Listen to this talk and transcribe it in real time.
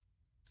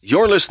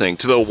You're listening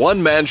to the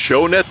One Man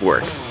Show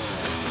Network.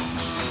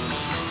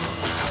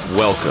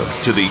 Welcome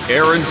to the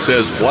Aaron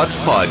Says What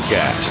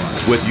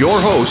podcast with your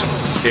host,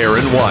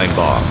 Aaron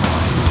Weinbaum.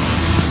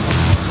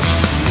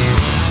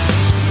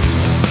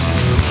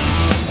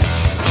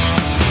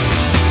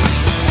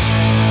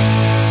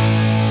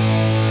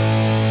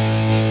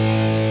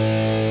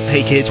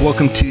 Hey kids,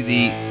 welcome to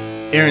the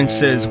Aaron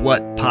Says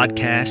What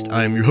podcast.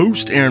 I'm your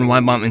host, Aaron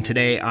Weinbaum, and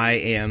today I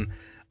am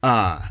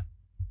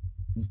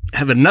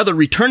have another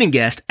returning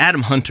guest,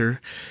 Adam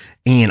Hunter,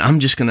 and I'm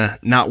just gonna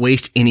not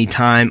waste any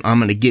time. I'm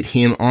gonna get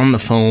him on the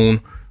phone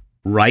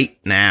right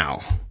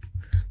now.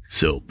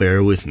 So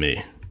bear with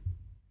me.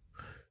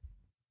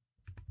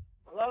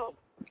 Hello.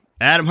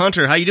 Adam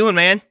Hunter, how you doing,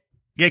 man?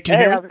 Yeah, can you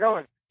hear me? How's it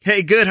going?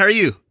 Hey, good. How are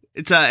you?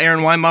 It's Aaron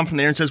Weinbaum from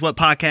the Aaron Says What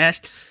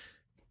podcast.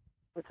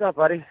 What's up,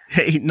 buddy?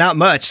 Hey, not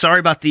much. Sorry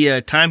about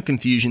the time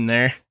confusion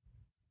there.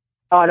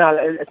 Oh no,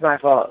 it's my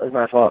fault. It's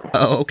my fault.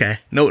 Oh, okay.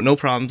 No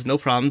problems. No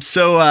problems.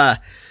 So,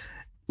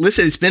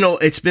 listen,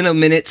 it's been a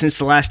minute since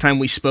the last time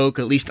we spoke,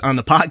 at least on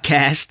the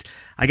podcast.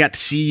 I got to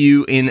see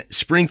you in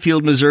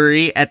Springfield,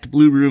 Missouri at the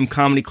Blue Room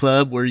Comedy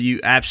Club, where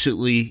you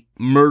absolutely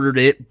murdered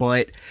it,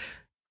 but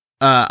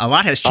a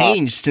lot has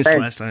changed since the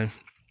last time.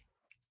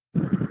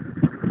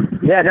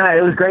 Yeah, no,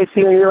 it was great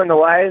seeing you and the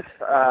wife.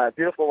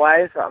 Beautiful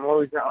wife. I'm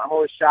always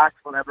shocked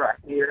whenever I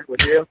see her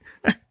with you.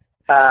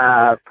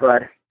 But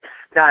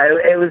no,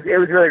 it was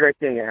really great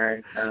seeing you,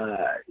 Aaron.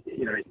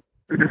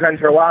 We've been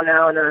friends for a while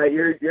now, and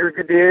you're a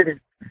good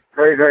dude.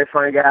 Very, very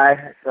funny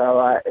guy.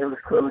 So it was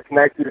cool. It was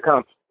nice of you to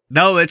come.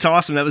 No, it's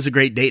awesome. That was a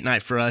great date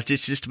night for us.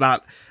 It's just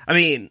about, I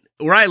mean,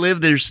 where I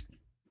live, I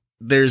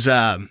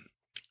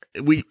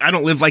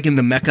don't live like in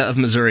the Mecca of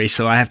Missouri,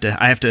 so I have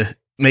to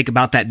make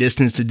about that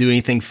distance to do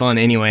anything fun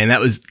anyway. And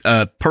that was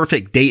a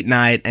perfect date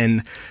night.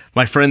 And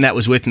my friend that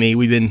was with me,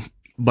 we've been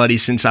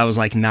buddies since I was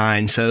like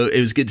 9. So it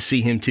was good to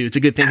see him too. It's a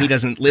good thing he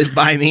doesn't live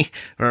by me,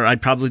 or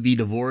I'd probably be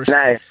divorced.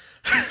 Nice.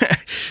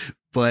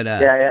 But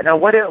yeah. Now,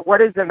 what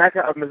is the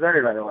Mecca of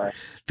Missouri, by the way?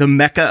 The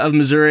Mecca of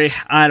Missouri,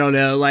 I don't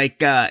know,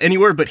 like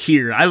anywhere but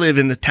here. I live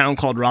in the town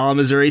called Rolla,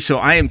 Missouri, so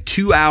I am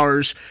 2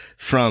 hours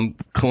from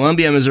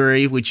Columbia,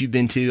 Missouri, which you've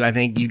been to. I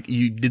think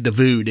you did the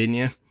VU, didn't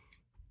you?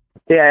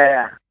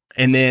 Yeah.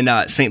 And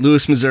then St.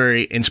 Louis,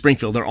 Missouri, and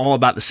Springfield, they're all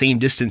about the same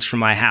distance from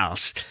my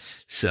house.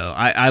 So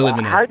I live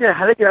in. How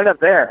did you end up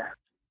there?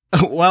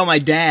 Well, my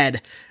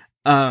dad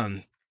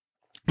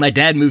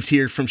moved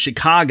here from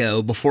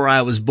Chicago before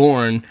I was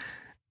born.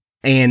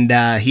 And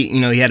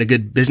he had a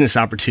good business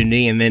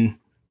opportunity, and then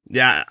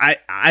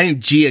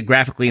I'm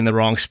geographically in the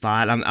wrong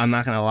spot. I'm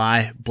not gonna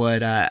lie,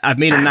 but I've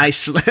made a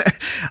nice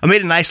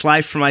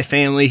life for my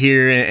family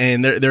here,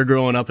 and they're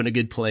growing up in a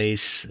good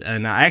place.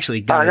 And I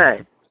actually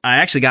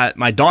got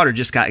my daughter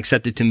just got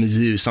accepted to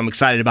Mizzou, so I'm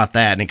excited about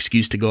that. An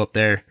excuse to go up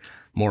there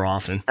more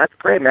often. That's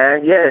great,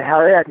 man. Yeah,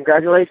 hell yeah!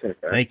 Congratulations.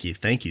 Sir. Thank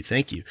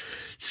you.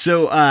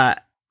 So I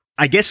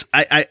guess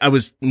I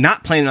was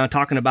not planning on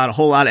talking about a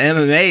whole lot of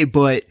MMA,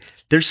 but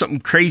there's some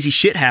crazy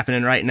shit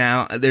happening right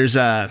now. There's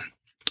I've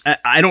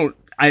been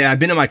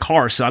in my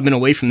car, so I've been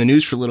away from the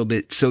news for a little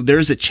bit. So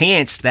there's a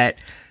chance that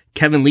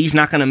Kevin Lee's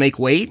not going to make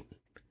weight.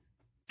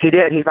 He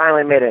did. He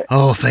finally made it.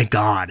 Oh, thank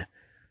God.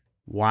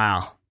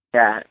 Wow.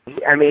 Yeah.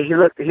 I mean, he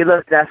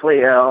looked deathly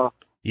ill.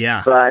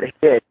 Yeah. But he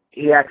did.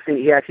 He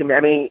actually, I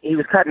mean, he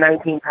was cut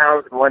 19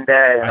 pounds in one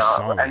day. I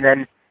saw that. And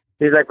then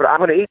he's like, but I'm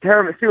going to eat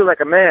tiramisu like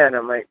a man.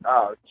 I'm like,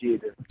 oh,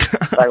 Jesus.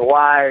 Like,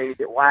 why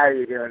are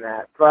you doing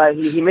that? But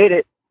he made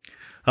it.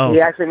 Oh.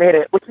 He actually made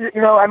it, which is,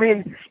 I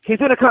mean, he's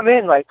going to come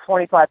in like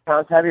 25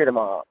 pounds heavier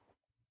tomorrow.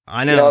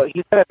 I know.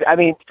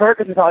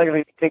 Ferguson's probably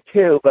going to be big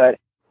too, but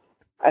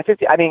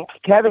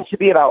Kevin should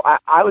be about,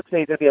 I would say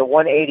he's going to be a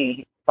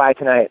 180 by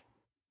tonight.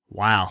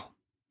 Wow.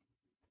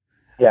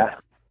 Yeah.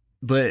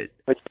 But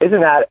which isn't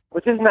that,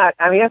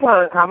 I mean, that's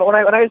not uncommon. When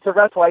I used to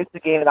wrestle, I used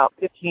to gain about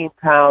 15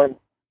 pounds,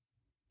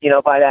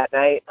 by that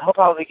night. I'll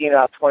probably gain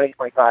about 20,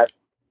 25.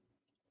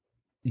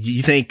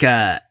 You think,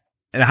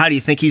 and how do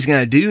you think he's going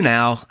to do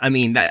now? I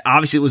mean,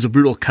 obviously it was a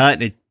brutal cut,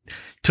 and it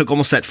took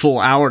almost that full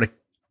hour to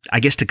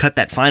cut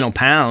that final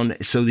pound.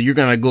 So you're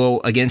going to go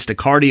against a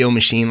cardio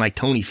machine like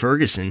Tony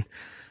Ferguson.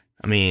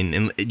 I mean,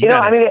 and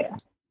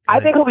I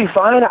think he'll be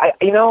fine.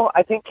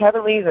 I think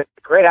Kevin Lee's a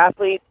great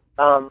athlete.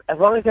 As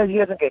long as he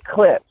doesn't get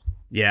clipped.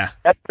 Yeah.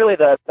 That's really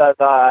the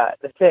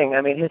thing.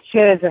 I mean, his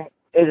chin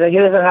he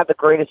doesn't have the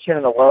greatest chin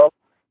in the world.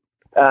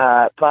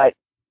 But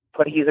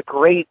he's a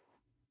great,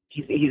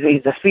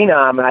 he's a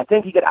phenom, and I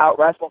think he could out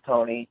wrestle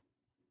Tony.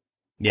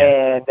 Yeah.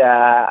 And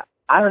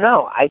I don't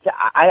know.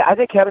 I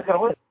think Kevin's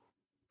gonna win.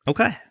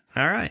 Okay.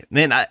 All right,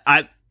 man.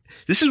 I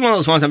this is one of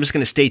those ones I'm just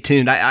gonna stay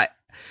tuned.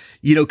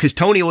 Because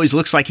Tony always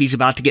looks like he's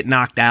about to get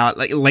knocked out.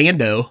 Like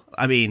Lando.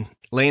 I mean,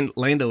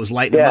 Lando was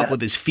lighting him up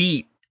with his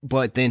feet,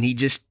 but then he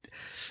just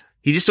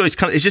always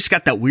comes. It's just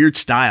got that weird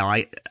style.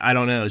 I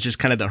don't know. It's just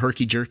kind of the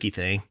herky jerky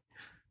thing.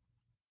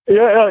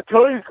 Yeah,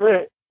 Tony's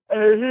great. He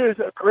is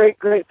a great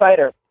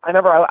fighter. I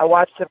remember I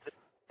watched him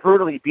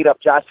brutally beat up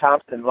Josh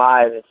Thompson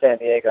live in San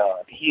Diego.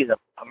 He's a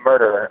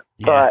murderer.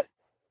 Yeah. But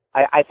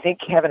I think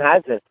Kevin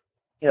has it.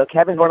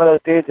 Kevin's one of those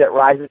dudes that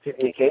rises to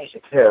the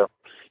occasion too.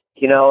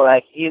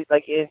 Like he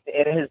like in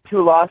his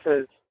 2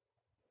 losses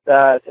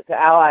to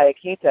Ally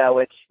Akita,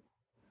 which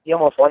he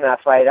almost won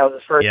that fight. That was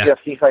his first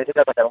UFC fight. He did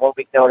that like on 1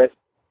 week notice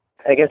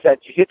against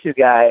that jiu-jitsu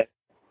guy.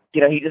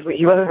 He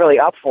wasn't really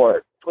up for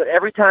it. But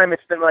every time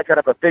it's been like kind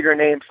of a bigger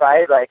name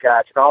fight, like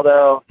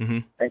Ronaldo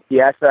and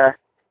Chiesa,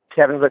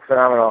 Kevin looks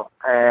phenomenal,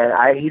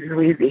 and he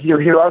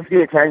loves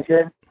the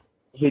attention.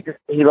 He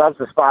loves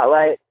the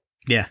spotlight.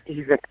 Yeah,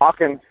 he's been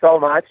talking so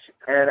much,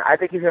 and I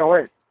think he's gonna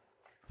win.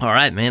 All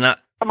right, man.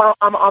 I'm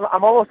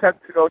almost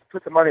tempted to go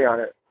put some money on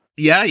it.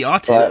 Yeah, you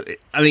ought to. But,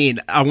 I mean,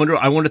 I wonder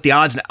what the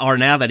odds are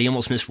now that he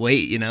almost missed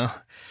weight.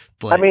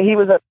 But I mean, he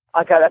was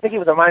I think he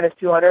was a minus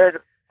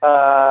 200.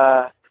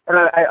 And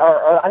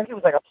I think it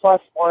was like a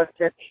plus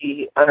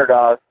 150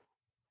 underdog,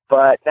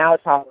 but now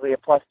it's probably a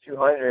plus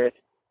 200.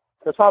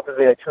 So it's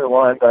probably a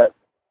 2-1, but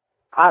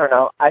I don't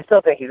know. I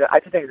just think he's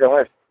gonna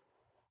win.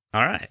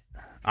 All right.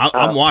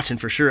 I'm watching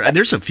for sure.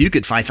 There's a few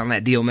good fights on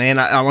that deal, man.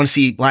 I want to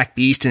see Black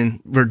Beast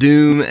and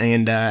Verdum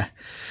and,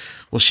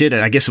 well, shit,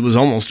 I guess it was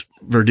almost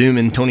Verdum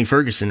and Tony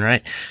Ferguson,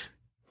 right?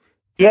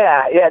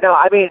 Yeah. No,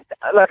 I mean,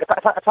 look,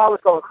 if I was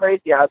going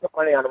crazy, I would put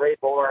money on Ray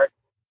Borg,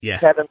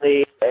 Kevin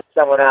Lee, and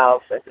someone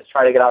else, and just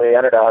try to get all the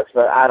underdogs.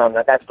 But I don't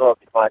know. That's a little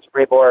too much.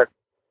 Ray Borg,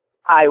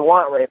 I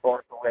want Ray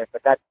Borg to win,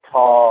 but that's a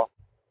tall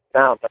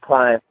mountain to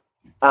climb.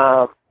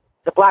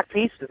 The Black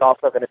Beast is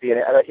also going to be in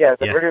it.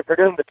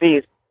 Verdum the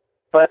Beast.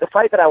 But the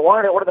fight that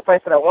one of the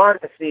fights that I wanted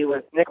to see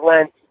was Nick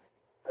Lentz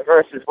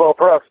versus Will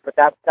Brooks, but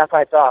that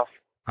fight's off.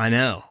 I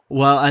know.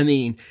 Well, I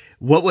mean,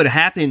 what would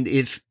happen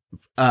if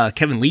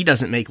Kevin Lee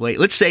doesn't make weight?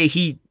 Let's say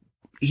he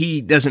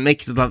doesn't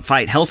make the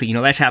fight healthy.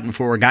 That's happened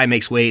before, where a guy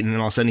makes weight and then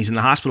all of a sudden he's in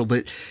the hospital.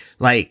 But,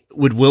 like,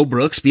 would Will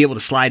Brooks be able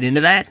to slide into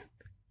that?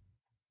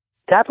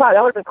 That would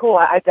have been cool.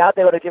 I doubt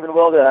they would have given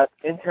Will the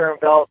interim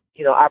belt,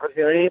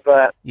 opportunity,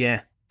 but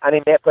yeah. I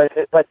mean, but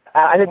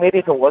I think maybe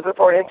if it wasn't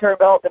for an interim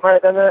belt, they might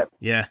have done that.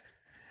 Yeah.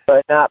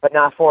 But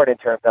not for an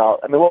interim belt.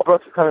 I mean, Will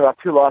Brooks is coming off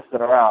 2 losses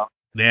in a row.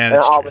 Yeah,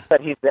 that's and all true. of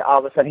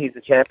a sudden he's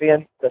the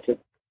champion. That's just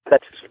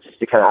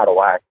kind of out of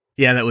whack.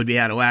 Yeah, that would be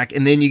out of whack.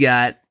 And then you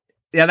got,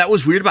 that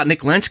was weird about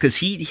Nick Lentz because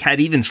he had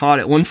even fought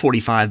at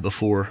 145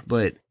 before,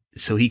 but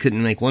so he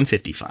couldn't make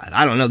 155.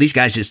 I don't know. These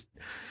guys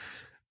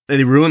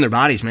they ruin their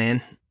bodies,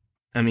 man.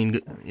 I mean,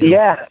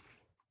 Yeah.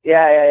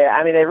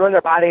 I mean, they ruin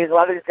their bodies. A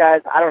lot of these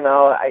guys, I don't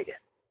know.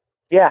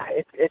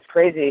 It's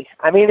crazy.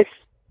 I mean,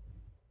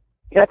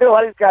 I think a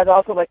lot of these guys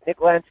also like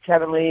Nick Lentz,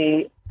 Kevin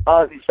Lee,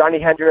 Johnny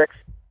Hendricks.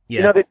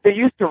 Yeah. They're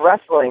used to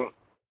wrestling,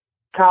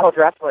 college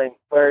wrestling,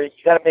 where you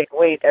got to make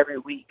weight every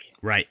week.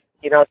 Right.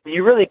 So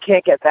you really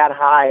can't get that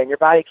high, and your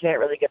body can't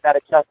really get that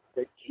adjusted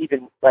to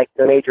even like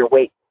the major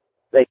weight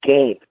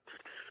gain.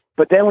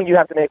 But then when you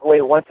have to make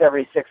weight once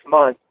every 6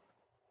 months,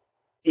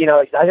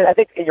 I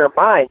think in your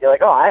mind you're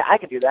like, oh, I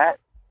can do that.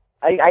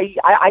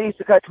 I used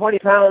to cut 20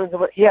 pounds.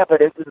 Yeah,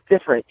 but it was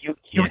different. You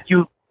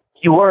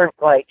weren't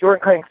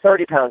cutting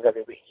 30 pounds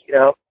every week,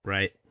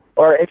 Right.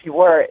 Or if you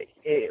were,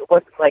 it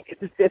wasn't like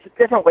it's a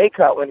different weight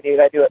cut when you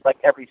got to do it like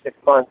every 6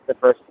 months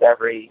versus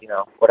every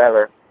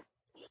whatever.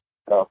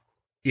 So.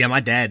 Yeah,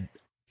 my dad,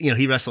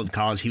 he wrestled in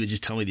college. He would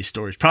just tell me these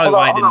stories. Probably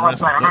why I didn't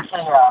wrestle.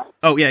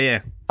 Oh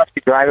yeah. I'm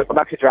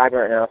actually driving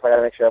right now, so I got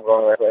to make sure I'm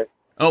going the right way.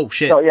 Oh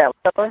shit. So yeah, what's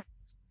up, man?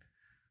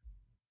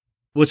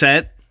 What's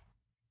that?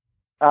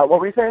 What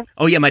were you saying?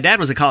 Oh yeah, my dad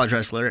was a college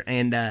wrestler,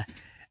 and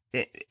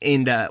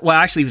well,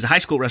 actually, he was a high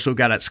school wrestler who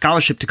got a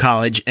scholarship to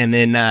college, and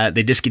then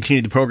they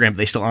discontinued the program, but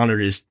they still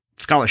honored his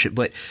scholarship.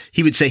 But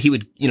he would say he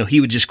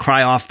would just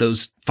cry off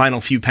those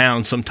final few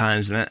pounds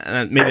sometimes,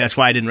 and maybe that's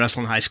why I didn't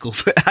wrestle in high school.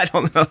 But I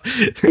don't know.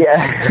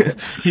 Yeah,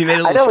 he made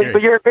it a little I know, scary.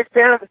 but you're a big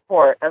fan of the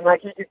sport, and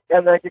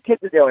your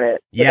kids are doing it.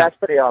 So yeah, that's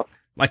pretty awesome.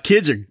 My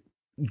kids are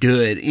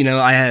good.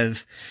 I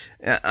have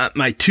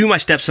my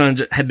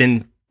stepsons have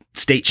been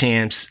state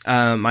champs.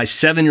 My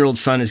 7-year-old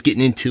son is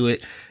getting into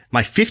it.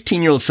 My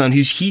 15-year-old son,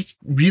 he's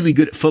really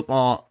good at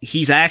football.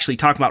 He's actually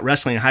talking about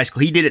wrestling in high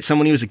school. He did it some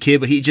when he was a kid,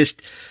 but he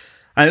just,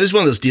 it was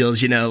one of those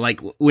deals, like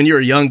when you're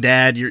a young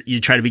dad,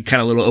 you try to be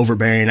kind of a little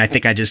overbearing. I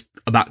think I just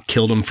about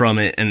killed him from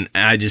it. And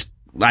I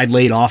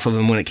laid off of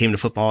him when it came to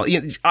football.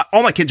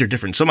 All my kids are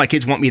different. Some of my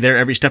kids want me there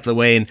every step of the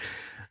way. And,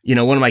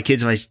 one of my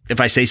kids, if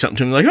I say something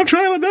to them, like, I'm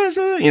trying my best,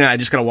 I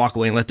just got to walk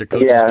away and let their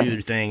coaches do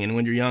their thing. And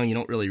when you're young, you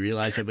don't really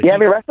realize that. But I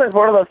mean, wrestling is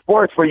one of those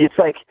sports where it's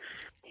like,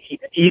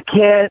 you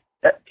can't,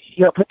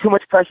 put too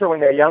much pressure when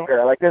they're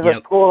younger. Like there's a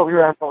school we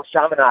were at called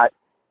Chaminade,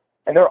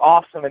 and they're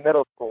awesome in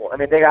middle school. I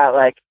mean, they got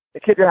the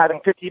kids are having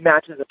 50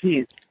 matches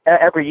apiece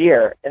every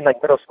year in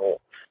middle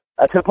school,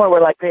 to the point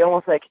where they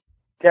almost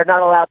they're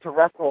not allowed to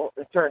wrestle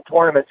in certain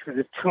tournaments because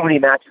there's too many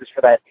matches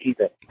for that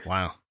season.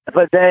 Wow.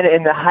 But then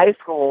in the high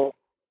school,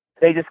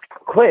 they just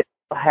quit.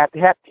 Half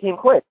the team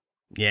quit.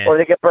 Yeah. Or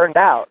they get burned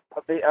out.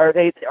 Or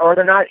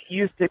they're not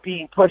used to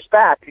being pushed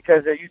back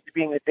because they're used to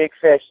being the big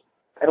fish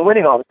and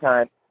winning all the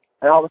time.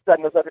 And all of a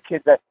sudden, those other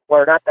kids that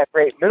were not that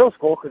great in middle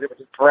school because they were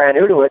just brand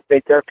new to it,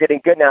 they're getting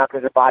good now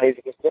because their bodies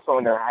are getting different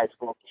when they're in high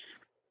school.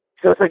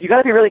 So it's you got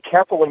to be really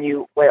careful when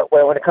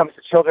it comes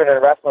to children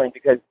and wrestling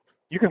because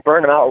you can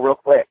burn them out real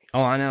quick.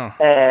 Oh, I know.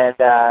 And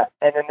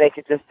then they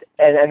could just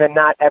and then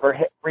not ever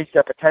reach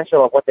their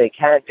potential of what they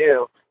can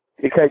do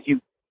because you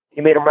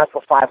made them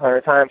wrestle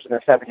 500 times when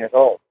they're 7 years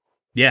old.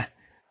 Yeah.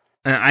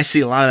 I see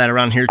a lot of that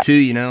around here too,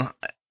 you know.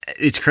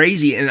 It's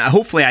crazy. And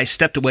hopefully I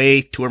stepped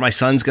away to where my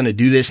son's going to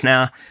do this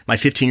now. My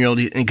 15-year-old,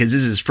 because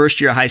this is his first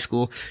year of high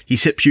school.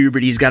 He's hit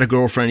puberty. He's got a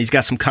girlfriend. He's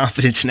got some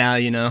confidence now,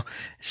 you know.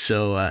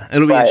 So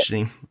it'll be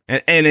interesting.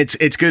 And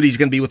it's good. He's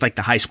going to be with like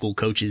the high school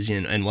coaches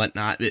and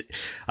whatnot.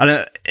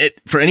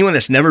 For anyone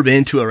that's never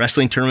been to a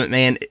wrestling tournament,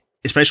 man,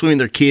 especially when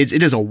they're kids,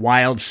 it is a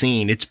wild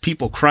scene. It's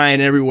people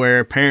crying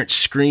everywhere, parents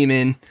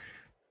screaming.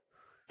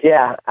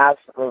 Yeah,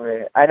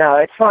 absolutely. I know.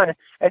 It's fun.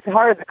 It's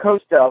hard as a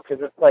coach, though,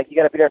 because it's like you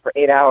got to be there for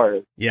 8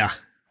 hours. Yeah.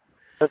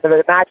 But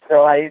the matches are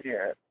a lot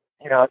easier,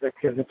 you know,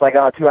 because it's like,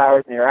 2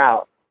 hours and you're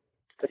out.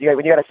 But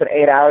when you got to spend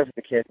 8 hours with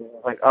the kids,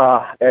 it's like,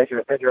 there's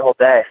your whole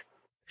day.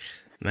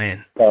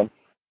 Man. So.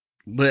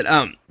 But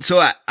so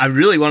I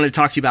really wanted to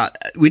talk to you about.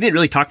 We didn't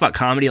really talk about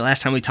comedy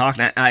last time we talked.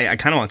 And I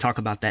kind of want to talk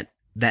about that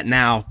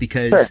now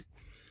because. Sure.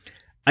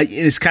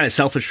 It's kind of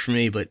selfish for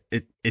me, but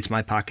it's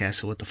my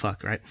podcast, so what the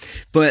fuck, right?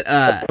 But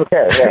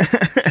okay,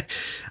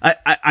 yeah.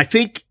 I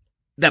think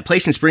that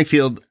place in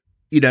Springfield,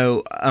 you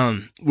know,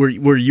 where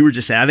you were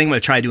just at, I think I'm gonna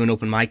try to do an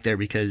open mic there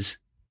because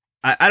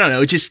I don't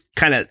know, it's just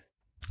kind of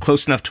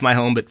close enough to my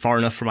home, but far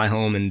enough from my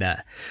home, and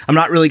I'm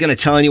not really gonna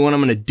tell anyone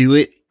I'm gonna do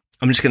it.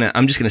 I'm just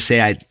gonna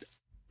say I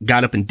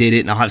got up and did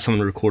it, and I'll have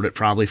someone record it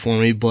probably for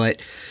me.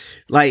 But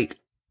like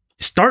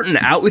starting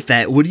out with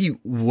that,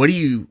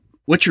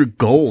 what's your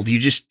goal? Do you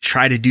just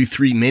try to do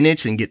 3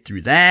 minutes and get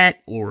through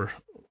that, or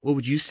what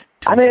would you say?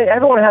 I mean,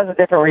 everyone has a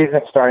different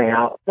reason starting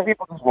out. Some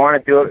people just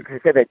want to do it because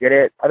they say they did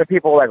it. Other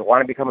people like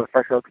want to become a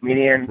professional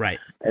comedian, right?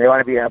 And they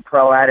want to be a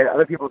pro at it.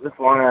 Other people just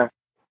want to,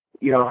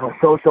 you know, have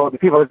social. The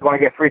people just want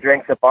to get free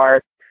drinks at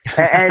bars.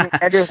 And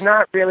there's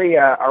not really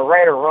a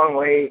right or wrong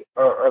way,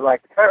 or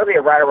like it's not really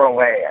a right or wrong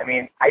way. I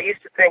mean, I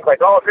used to think like,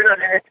 if you're not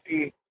in it to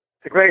be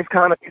the greatest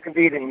comic you can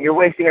be, then you're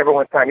wasting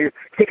everyone's time. You're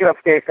taking up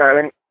stage time.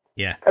 And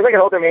yeah, as I get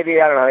older, maybe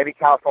maybe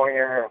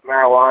California or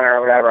marijuana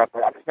or whatever.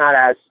 But I'm just not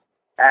as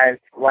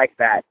like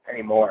that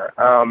anymore.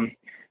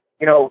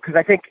 You know, because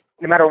I think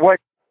no matter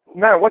what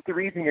the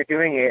reason you're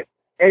doing it,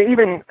 and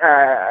even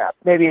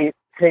maybe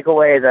take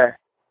away the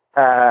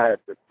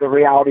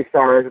reality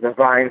stars or the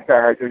Vine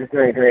stars who are just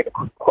doing it to make a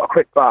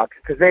quick buck,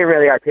 because they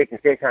really are taking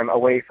stage time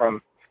away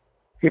from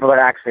people that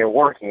actually are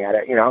working at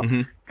it. You know,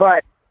 mm-hmm.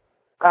 But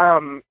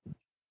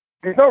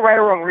there's no right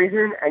or wrong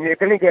reason, and you're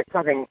going to get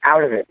something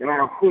out of it, no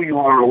matter who you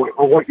are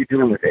or what you're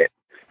doing with it.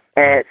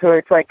 And so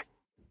it's like,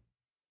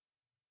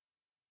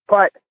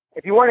 but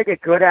if you want to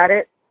get good at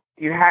it,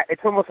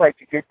 it's almost like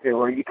jiu-jitsu,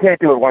 where you can't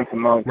do it once a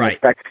month right. and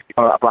expect to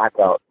become a black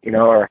belt, you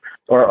know,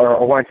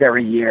 or once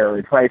every year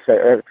or twice.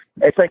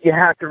 It's like you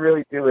have to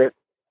really do it,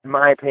 in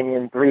my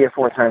opinion, 3 or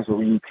 4 times a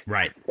week,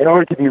 right, in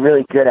order to be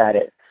really good at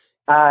it.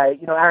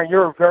 You know, Aaron,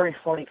 you're a very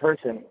funny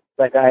person.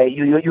 Like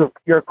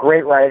you're a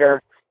great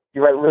writer.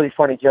 You write really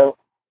funny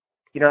jokes.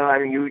 You know, I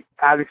mean, you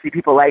obviously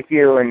people like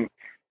you, and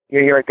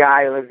you're a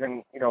guy who lives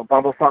in, you know,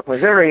 Bumblefuck,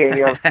 Missouri, and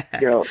you have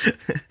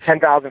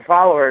 10,000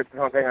 followers or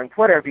something on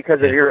Twitter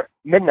because of your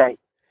Midnight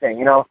thing,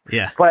 you know.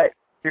 Yeah. But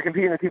you're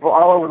competing with people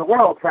all over the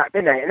world for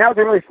Midnight, and that was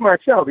a really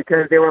smart show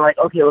because they were like,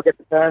 okay, we'll get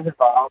the fans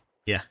involved.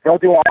 Yeah. They'll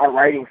do all our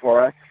writing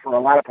for us for a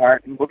lot of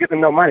part, and we'll give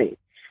them no money,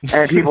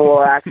 and people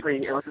will actually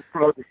let's just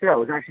promote the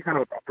show. It's actually kind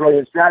of a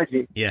brilliant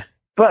strategy. Yeah.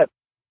 But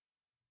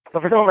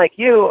for someone like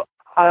you,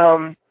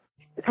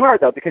 it's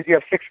hard though because you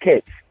have 6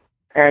 kids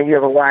and you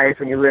have a wife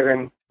and you live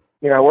in,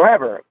 you know,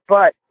 wherever.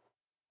 But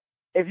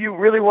if you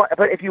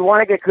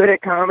want to get good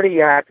at comedy,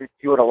 you have to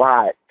do it a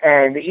lot.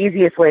 And the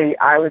easiest way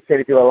I would say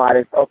to do a lot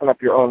is open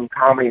up your own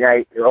comedy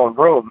night, your own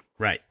room.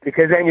 Right.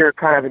 Because then you're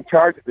kind of in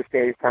charge of the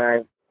stage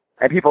time,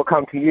 and people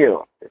come to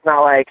you. It's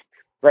not like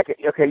okay,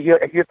 if you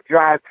have to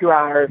drive 2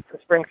 hours to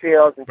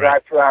Springfield and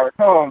drive 2 hours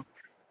home,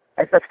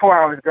 that's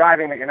 4 hours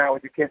driving that you're not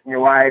with your kids and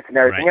your wife and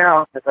everything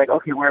else. It's like,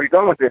 okay, where are we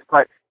going with this?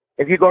 But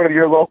if you go to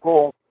your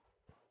local,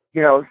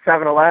 you know,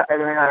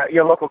 7-Eleven,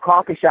 your local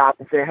coffee shop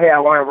and say, hey, I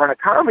want to run a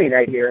comedy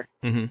night here,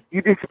 mm-hmm.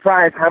 you'd be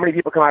surprised how many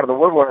people come out of the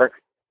woodwork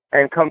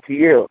and come to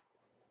you.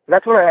 So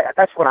that's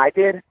what I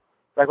did.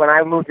 Like when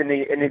I moved and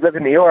lived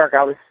in New York,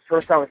 I was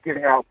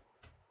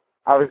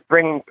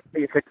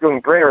doing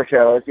bringer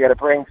shows. You had to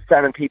bring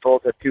 7 people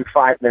to do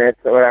 5 minutes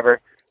or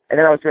whatever. And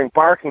then I was doing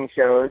barking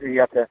shows, and you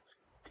have to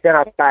stand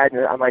outside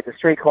on like the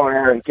street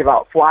corner and give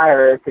out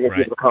flyers to get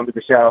people to come to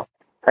the show.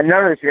 And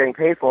none of this you're getting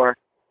paid for.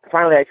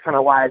 Finally, I kind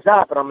of wised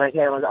up, and I'm like,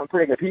 hey, I'm a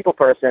pretty good people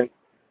person.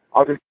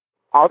 I'll just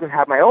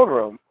have my own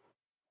room.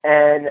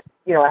 And,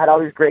 you know, I had all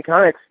these great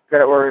comics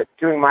that were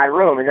doing my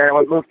room. And then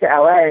I moved to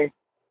LA, and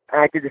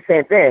I did the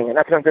same thing. And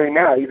that's what I'm doing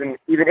now, even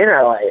in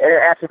LA.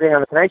 And after being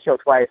on the Tonight Show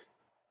twice,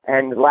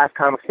 and the last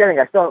comic standing,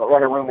 I still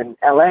run a room in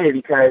LA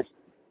because,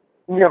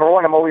 number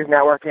one, I'm always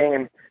networking.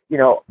 And, you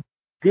know,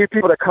 these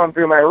people that come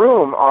through my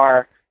room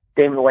are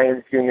Damon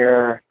Wayans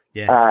Jr.,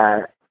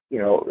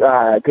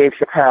 Dave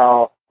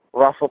Chappelle,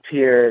 Russell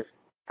Peters.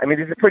 I mean,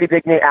 this is a pretty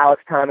big name.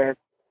 Alex Thomas,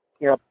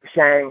 you know,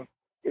 Shang.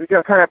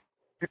 kind of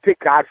big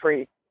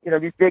Godfrey,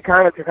 these big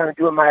comics are kind of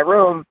doing my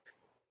room,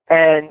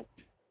 and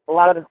a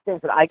lot of the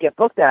things that I get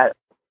booked at,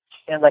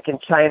 and like in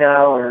China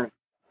or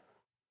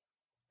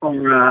a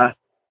lot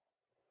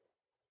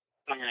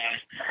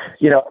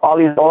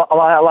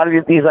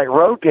of these like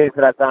road gigs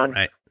that I've done,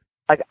 right.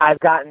 like I've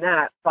gotten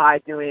that by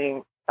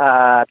doing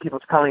people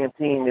coming and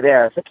seeing me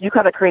there. So you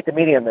kind of create the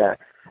medium there.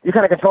 You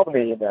kind of control the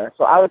medium there.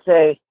 So I would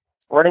say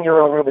running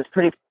your own room is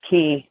pretty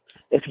key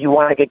if you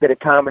want to get good at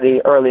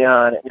comedy early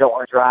on. You don't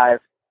want to drive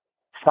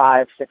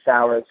 5, 6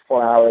 hours,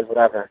 4 hours,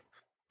 whatever.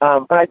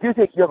 But I do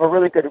think you have a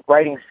really good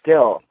writing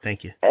skill.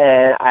 Thank you.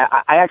 And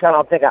I actually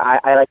don't think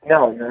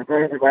no, you're a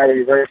very good writer.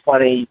 You're very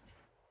funny.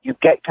 You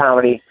get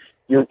comedy.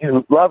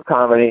 You love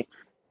comedy.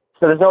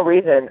 So there's no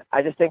reason.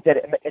 I just think that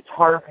it's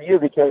hard for you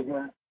because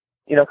you're,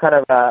 kind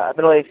of a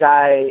middle-aged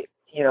guy,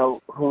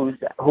 who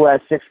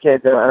has 6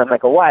 kids and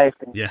like a wife.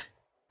 And yeah.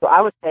 So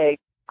I would say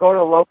go to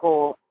a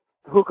local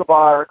hookah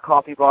bar,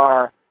 coffee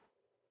bar,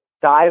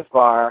 dive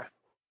bar,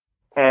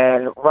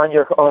 and run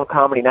your own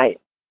comedy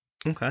night.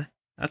 Okay.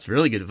 That's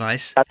really good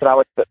advice. That's what I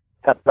would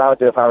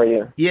do if I were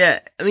you. Yeah.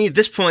 I mean, at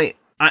this point,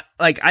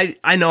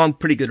 I know I'm a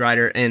pretty good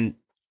writer, and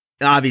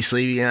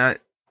obviously,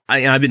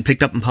 I've been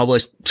picked up and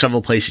published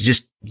several places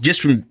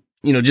just from,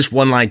 just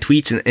one-line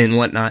tweets and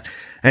whatnot.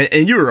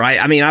 And you were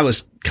right. I mean, I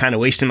was kind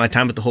of wasting my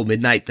time with the whole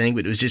midnight thing,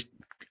 but it was just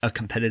a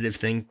competitive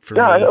thing for me.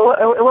 No,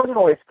 it wasn't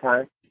a waste of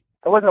time.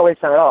 It wasn't a waste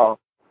of time at all.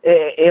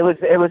 It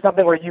was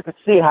something where you could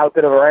see how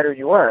good of a writer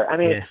you were. I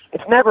mean,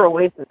 It's never a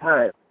waste of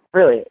time.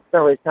 Really, it's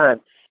never a waste of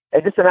time.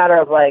 It's just a matter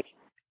of like,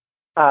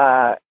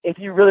 if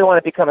you really want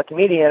to become a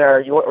comedian, or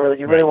you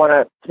really want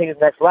to take it to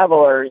the next level,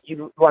 or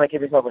you want to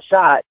give yourself a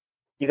shot,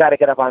 you got to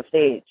get up on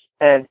stage.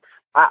 And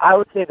I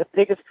would say the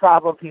biggest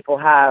problem people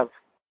have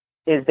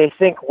is they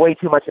think way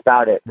too much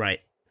about it.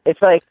 Right.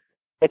 It's like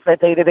they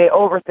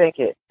overthink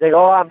it. They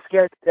go, oh, I'm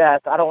scared to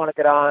death. I don't want to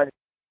get on.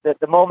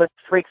 The moment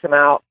freaks them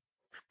out.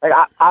 Like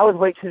I was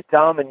way too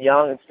dumb and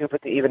young and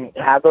stupid to even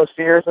have those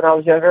fears when I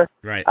was younger.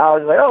 Right. I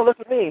was like, oh, look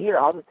at me. Here,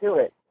 I'll just do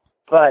it.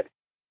 But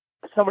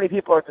so many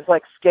people are just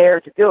like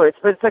scared to do it.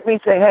 It's like me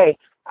saying, hey,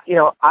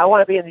 I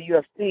want to be in the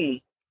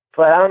UFC,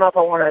 but I don't know if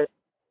I want to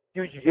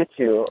do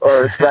jiu-jitsu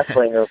or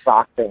wrestling or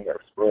boxing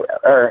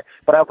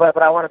but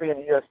I want to be in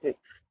the UFC.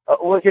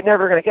 Well, you're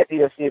never going to get the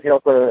UFC if you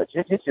don't go to a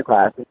jiu-jitsu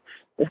class.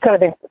 It's kind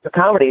of thing for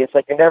comedy. It's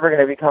like you're never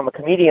going to become a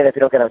comedian if you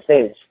don't get on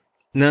stage.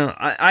 No,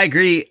 I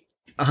agree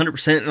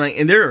 100%.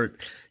 And there are,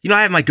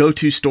 I have my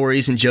go-to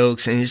stories and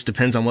jokes, and it just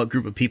depends on what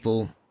group of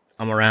people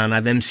I'm around.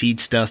 I've emceed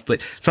stuff,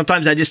 but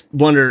sometimes I just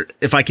wonder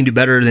if I can do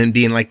better than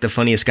being like the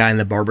funniest guy in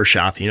the barber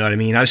shop. You know what I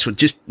mean? I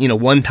just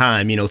one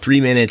time,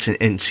 3 minutes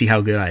and see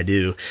how good I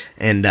do.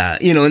 And,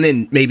 and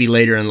then maybe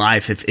later in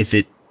life, if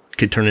it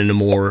could turn into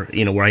more,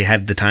 where I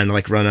have the time to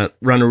like run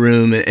a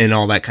room and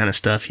all that kind of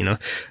stuff, And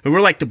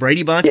we're like the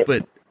Brady Bunch,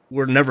 but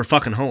we're never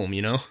fucking home,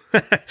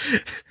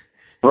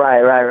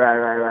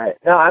 Right.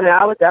 No, I mean,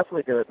 I would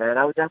definitely do it, man.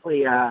 I would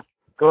definitely,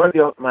 go to the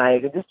open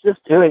mic and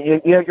just do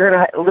it. You're going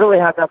to literally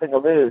have nothing to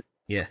lose.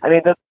 Yeah. I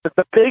mean,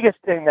 the biggest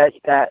thing that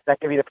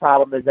can be the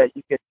problem is that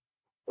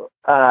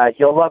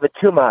you'll love it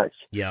too much.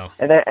 Yeah.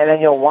 And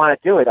then you'll want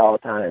to do it all the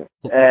time.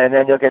 And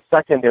then you'll get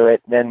sucked into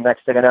it. And then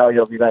next thing you know,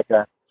 you'll be like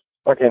a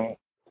fucking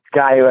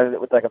guy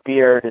with like a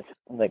beard, it's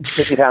like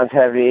 50 pounds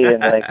heavy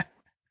and like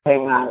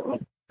hanging out,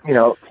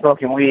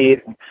 smoking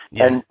weed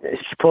and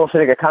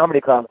bullshitting at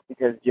comedy clubs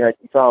because you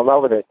fall in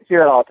love with it. You see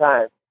that all the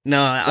time.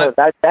 No,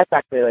 that's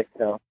actually like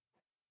So.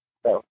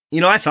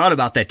 I thought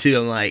about that too.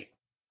 I'm like,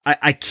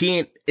 I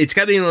can't, it's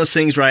gotta be one of those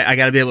things where I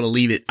gotta be able to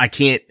leave it. I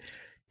can't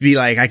be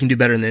like, I can do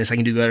better than this. I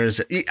can do better.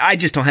 I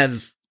just don't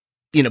have,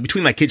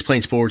 between my kids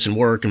playing sports and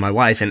work and my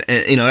wife and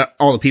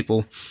all the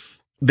people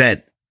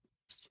that,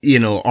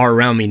 are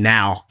around me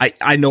now.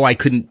 I know I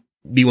couldn't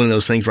be one of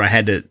those things where I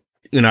had to,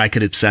 I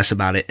could obsess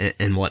about it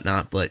and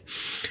whatnot, but,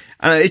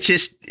 it's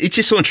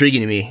just so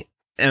intriguing to me.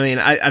 I mean,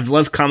 I've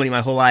loved comedy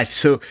my whole life.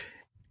 So,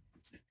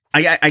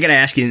 I got to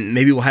ask you,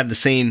 maybe we'll have the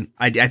same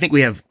idea. I think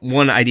we have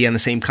one idea on the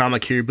same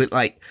comic here, but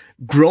like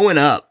growing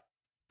up,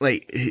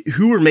 like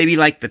who were maybe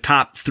like the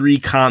top 3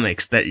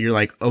 comics that you're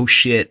like, oh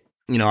shit,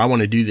 I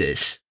want to do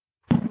this?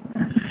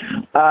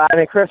 I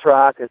mean, Chris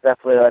Rock is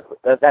definitely like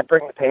that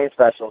Bring the Pain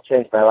special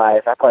changed my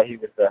life. I thought he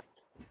was that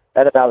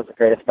was the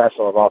greatest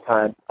special of all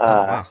time.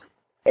 Wow.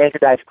 Andrew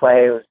Dice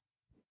Clay was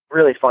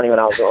really funny when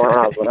I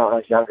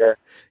was younger.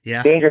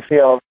 Yeah.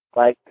 Dangerfield,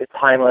 like it's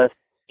timeless.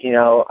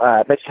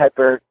 Mitch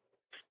Hedberg,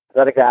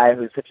 another guy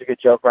who's such a good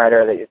joke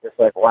writer that you're just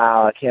like,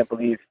 wow, I can't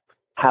believe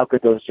how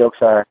good those jokes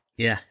are.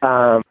 Yeah.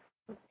 I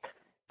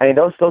mean,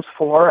 those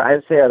 4,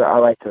 I'd say are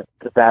like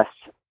the best.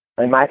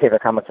 I mean, my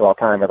favorite comics of all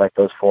time are like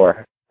those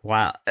 4.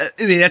 Wow. I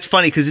mean, that's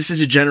funny because this is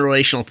a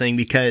generational thing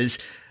because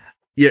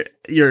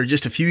you're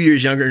just a few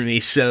years younger than me.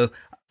 So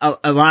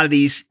a lot of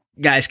these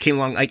guys came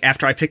along like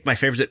after I picked my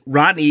favorites.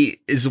 Rodney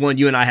is the one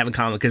you and I have in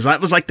common because that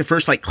was like the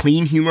first like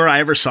clean humor I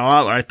ever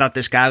saw where I thought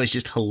this guy was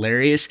just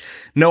hilarious.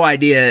 No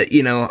idea,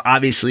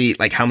 obviously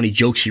like how many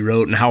jokes he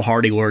wrote and how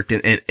hard he worked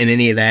and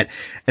any of that.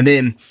 And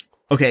then,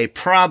 okay,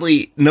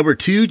 probably number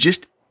 2,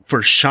 just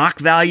for shock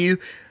value,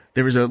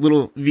 there was a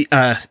little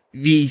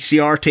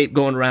VCR tape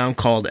going around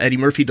called Eddie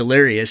Murphy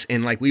Delirious,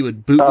 and like we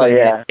would bootleg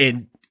it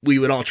and we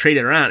would all trade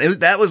it around.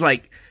 That was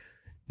like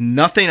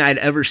nothing I'd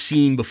ever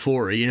seen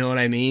before. You know what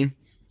I mean?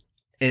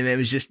 And it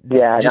was just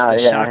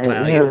shock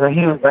value.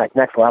 He was like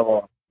next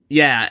level.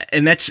 Yeah,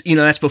 and that's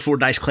before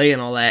Dice Clay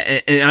and all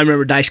that. And I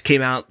remember Dice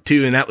came out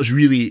too, and that was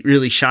really,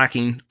 really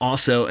shocking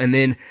also. And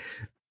then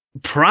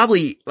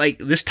probably like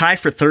this tie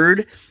for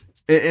third,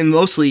 and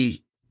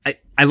mostly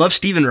I love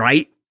Stephen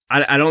Wright.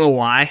 I don't know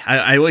why.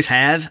 I always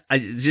have.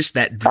 Just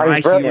that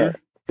dry humor.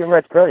 Stephen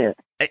Wright's brilliant.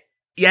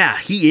 Yeah,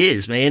 he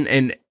is, man.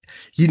 And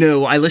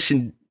I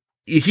listened.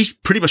 He's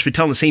pretty much been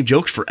telling the same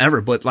jokes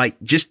forever, but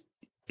like just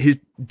his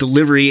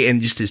delivery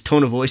and just his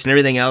tone of voice and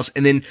everything else.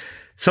 And then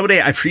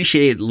somebody I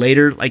appreciated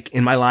later, like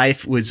in my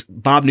life, was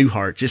Bob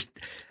Newhart. Just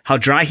how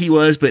dry he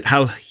was, but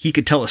how he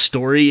could tell a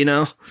story,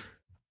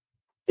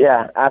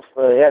 Yeah,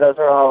 absolutely. Yeah, those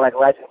are all like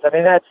legends. I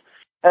mean, that's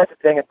the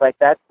thing. It's like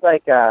that's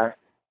like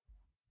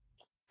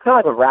kind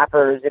of like with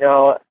rappers,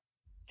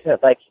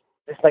 like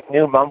just like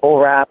new mumble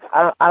rap.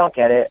 I don't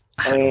get it.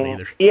 I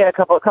mean, yeah, a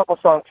couple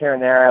songs here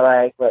and there I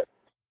like, but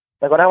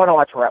like when I want to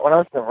watch rap, when I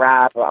listen to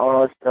rap, I want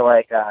to listen to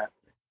like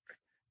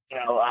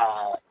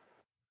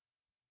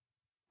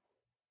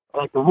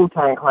like the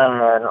Wu-Tang Clan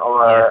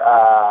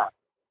or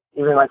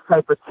even like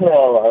Cypress Hill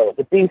or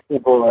the Beastie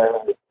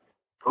Boys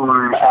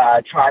or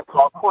Tribe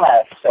Called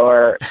Quest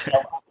or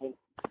there's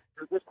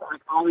just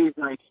like always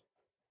like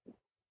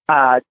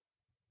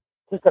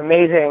just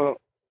amazing,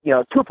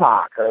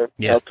 Tupac or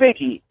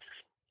Biggie,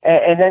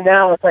 and then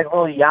now it's like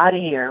Lil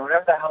Yachty or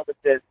whatever the hell this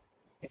is.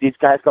 These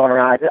guys going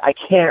around, I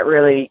can't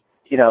really,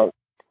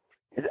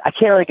 I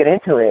can't really get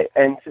into it.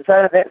 And so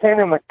same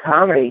thing with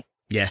comedy.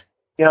 Yeah.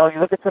 You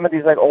look at some of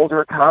these like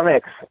older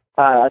comics,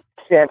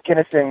 Sam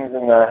Kinnison's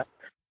and the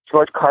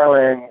George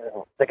Carlin,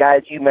 the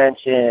guys you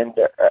mentioned,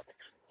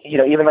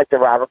 even like the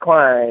Robert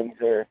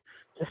Kleins, or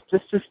just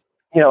it's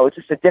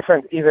just a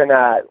different, even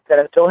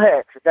Dennis Bill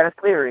Hicks or Dennis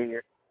Cleary,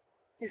 or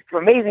these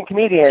amazing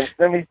comedians.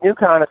 Then these new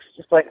comics,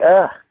 just like,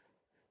 there's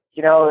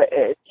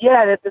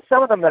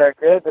some of them that are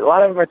good, but a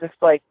lot of them are just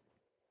like,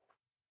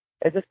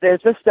 there's a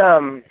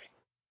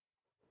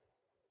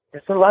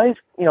lot of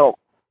these,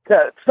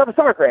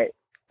 some are great.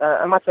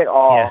 I'm not saying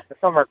all, but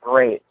some are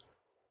great.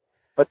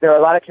 But there are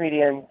a lot of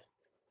comedians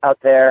out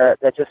there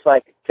that just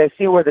like, they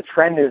see where the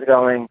trend is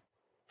going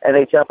and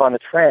they jump on the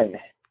trend.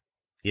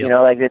 Yep.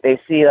 Like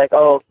they see like,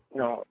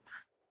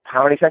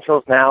 Comedy Central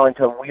is now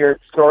into weird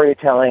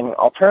storytelling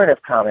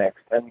alternative comics,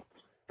 and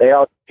they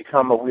all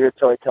become a weird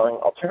storytelling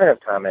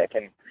alternative comic.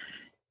 And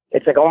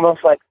it's like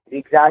almost like the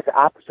exact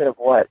opposite of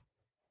what,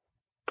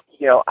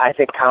 I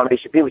think comedy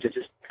should be, which is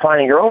just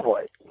finding your own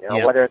voice,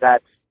 whether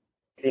that's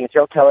being a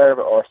joke teller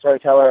or a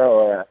storyteller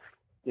or,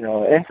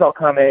 an insult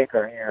comic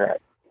or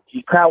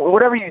you crowd,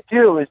 whatever you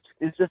do is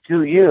just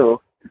do you,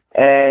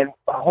 and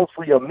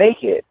hopefully you'll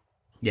make it.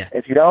 Yeah.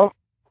 If you don't,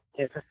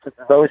 it's just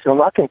always some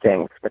luck in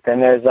things. But then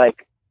there's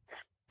like,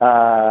 but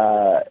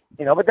I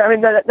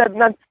mean,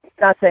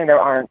 not saying there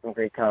aren't some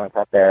great comics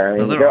out there. I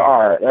mean, there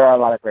are a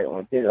lot of great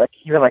ones. Like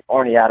even like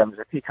Orny Adams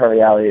or Pete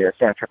Corielli or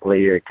Sam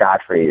Tripoli or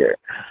Godfrey or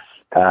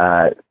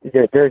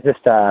there's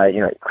just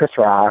Chris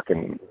Rock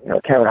and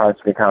Kevin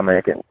Hart's a good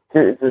comic, and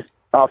there's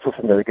also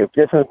some really good.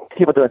 There's some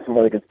people doing some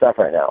really good stuff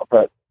right now,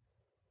 but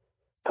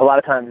a lot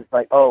of times it's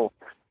like,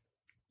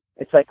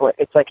 it's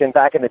like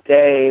back in the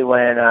day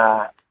when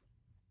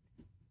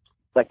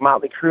like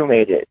Motley Crue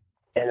made it,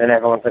 and then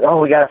everyone's like,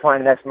 we got to find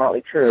the next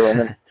Motley Crue, and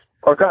then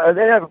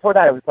before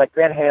that it was like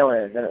Van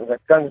Halen, and then it was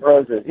like Guns N'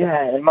 Roses,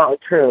 and Motley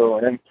Crue,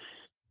 and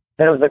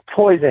then it was like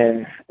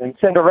Poison and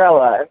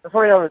Cinderella, and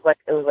before you know it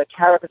was like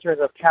caricatures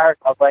of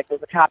like it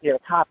was a copy of a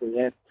copy,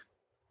 and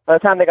by the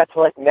time they got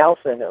to like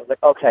Nelson, it was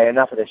like, okay,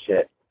 enough of this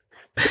shit,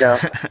 So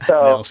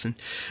Nelson.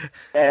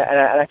 And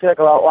I feel like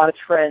a lot of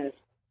trends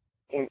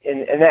in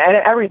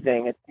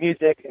everything. It's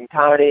music and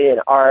comedy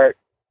and art.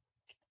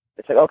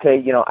 It's like,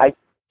 okay,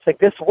 it's like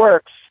this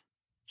works,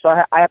 so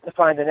I have to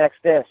find the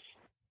next this.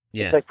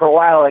 Yeah. It's like for a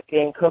while, like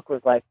Dane Cook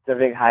was like the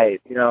big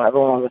hype,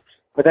 everyone was,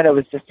 but then it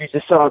was just, you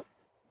just saw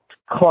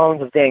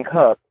clones of Dane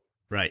Cook.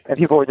 Right. And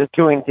people were just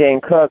doing Dane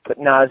Cook, but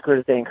not as good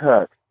as Dane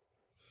Cook.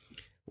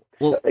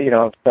 Well,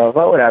 but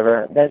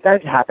whatever.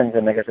 That happens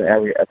in, I guess, in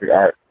every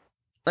art.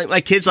 Like my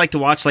kids like to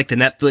watch like the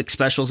Netflix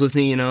specials with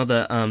me,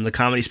 the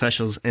comedy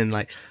specials, and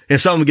like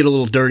some of them get a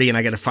little dirty and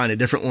I got to find a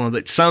different one,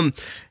 but some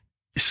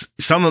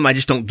of them I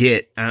just don't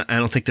get. I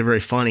don't think they're very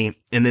funny.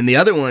 And then the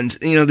other ones,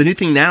 the new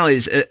thing now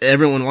is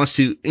everyone wants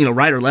to,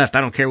 right or left,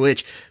 I don't care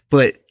which,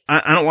 but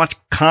I don't watch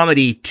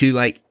comedy to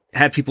like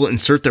have people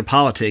insert their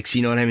politics.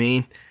 You know what I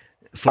mean?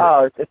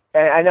 I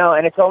know.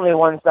 And it's only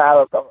one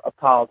style of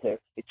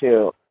politics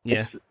too.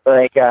 Yeah. It's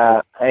like,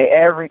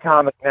 every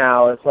comic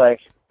now is like,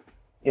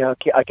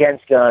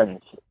 against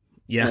guns.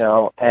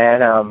 Yeah.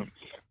 And,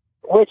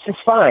 which is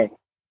fine.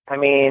 I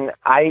mean,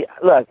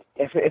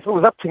 if it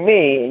was up to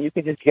me, you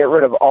could just get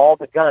rid of all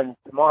the guns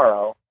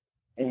tomorrow,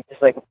 and you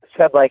just like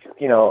said like,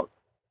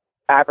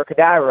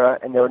 abracadabra,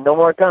 and there were no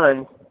more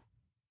guns.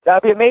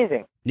 That'd be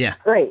amazing. Yeah.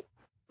 Great.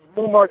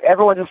 more.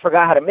 Everyone just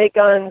forgot how to make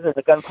guns, and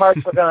the gun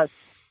parts were gone.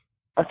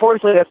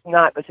 Unfortunately, that's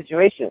not the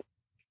situation.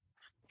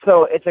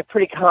 So it's a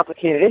pretty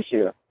complicated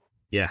issue.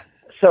 Yeah.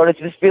 So to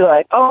just be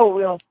like,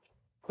 oh,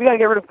 we got to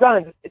get rid of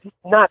guns, it's just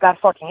not that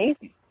fucking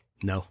easy.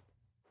 No.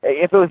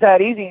 If it was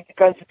that easy, the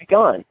guns would be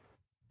gone.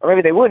 Or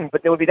maybe they wouldn't,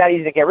 but it would be that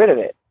easy to get rid of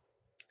it.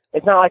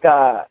 It's not like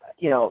I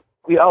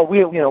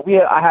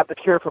have the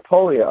cure for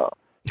polio.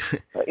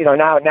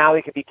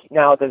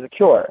 Now there's a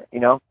cure,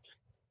 No,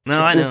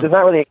 I know. There's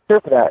not really a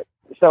cure for that.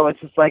 So it's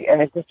just like,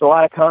 and it's just a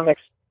lot of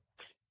comics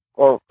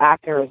or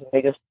actors,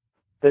 and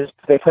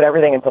they put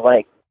everything into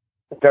like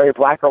very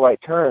black or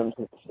white terms.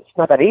 It's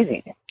not that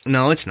easy.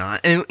 No, it's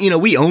not. And,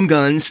 we own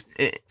guns.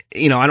 I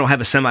don't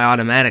have a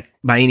semi-automatic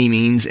by any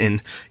means,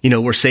 and,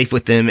 we're safe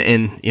with them,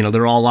 and,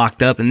 they're all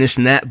locked up and this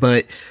and that.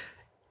 But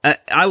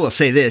I will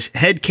say this,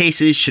 head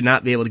cases should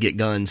not be able to get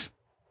guns,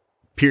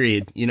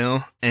 period,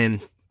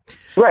 and.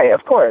 Right,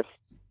 of course.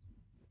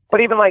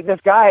 But even like this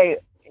guy,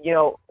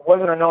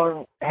 wasn't a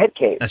known head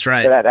case. That's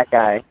right. For that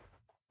guy.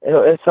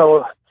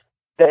 So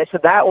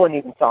that wouldn't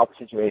even solve the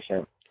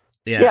situation.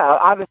 Yeah,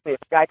 obviously,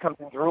 if a guy comes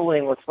in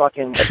drooling with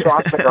fucking a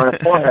swastika on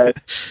his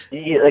forehead,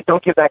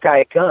 don't give that guy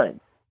a gun,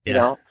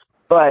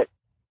 But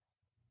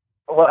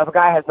if a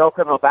guy has no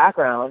criminal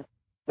background,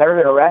 never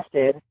been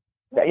arrested,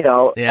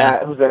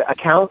 who's an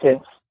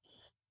accountant,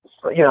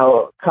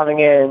 coming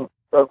in,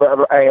 a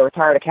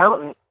retired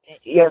accountant,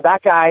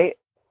 that guy,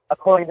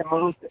 according to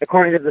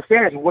the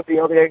standards, would be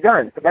able to get a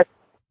gun. So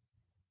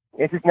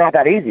it's just not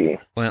that easy.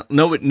 Well,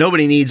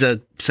 nobody needs a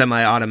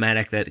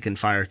semi-automatic that can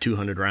fire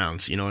 200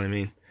 rounds. You know what I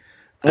mean?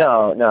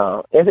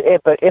 No.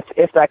 But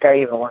if that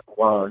guy even went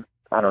alone,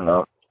 I don't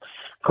know.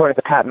 According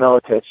to Pat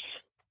Miletich,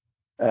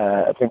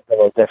 I think it's a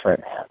little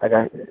different.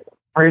 Like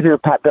through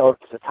Pat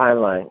Miletich's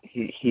timeline,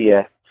 he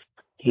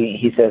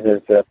says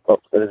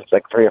there's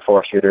like 3 or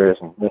 4 shooters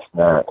and this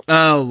and that.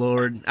 Oh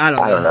Lord, I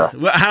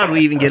don't know. How do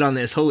we even get on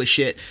this? Holy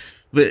shit!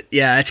 But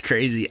yeah, that's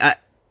crazy.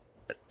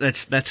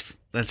 That's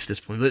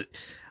disappointing. But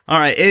all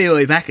right.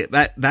 Anyway, back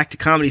to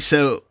comedy.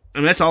 So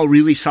that's all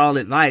really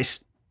solid advice.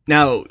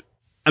 Now,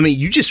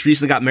 you just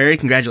recently got married.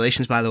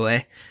 Congratulations, by the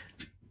way.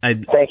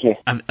 Thank you.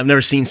 I've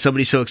never seen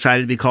somebody so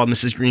excited to be called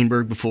Mrs.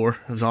 Greenberg before.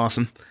 It was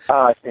awesome.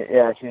 Oh,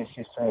 yeah, she's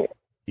sweet.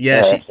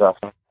 Yeah, she's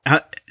awesome.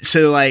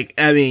 So,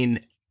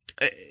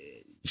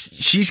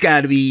 she's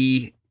got to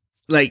be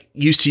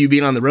used to you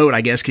being on the road,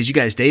 I guess, because you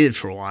guys dated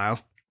for a while.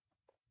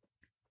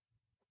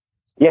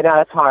 Yeah, no,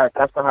 that's hard.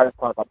 That's the hardest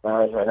part about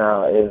marriage right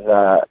now. Is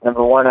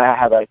number one, I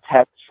have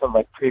texts from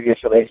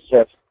previous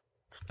relationships.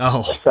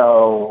 Oh,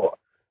 so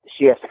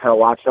she has to kind of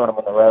watch when I'm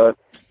on the road.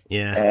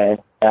 Yeah, and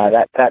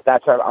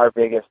that's our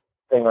biggest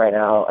thing right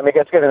now. I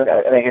guess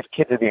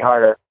kids would be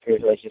harder for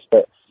relationships,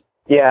 but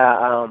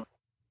yeah.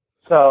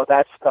 So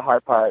that's the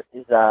hard part.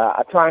 Is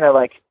I'm trying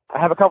to I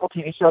have a couple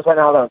TV shows right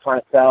now that I'm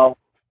trying to sell.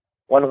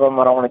 One of them,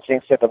 I don't want to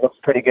jinx it, but looks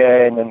pretty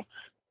good, and then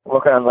I'm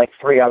working on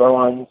 3 other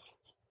ones.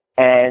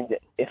 And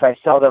if I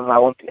sell them, I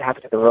won't have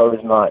to hit the road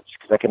as much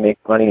because I can make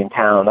money in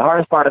town. The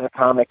hardest part as a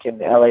comic in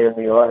LA or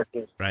New York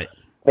is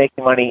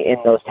making money in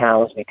those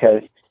towns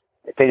because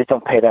they just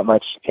don't pay that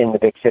much in the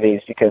big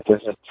cities because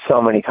there's just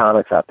so many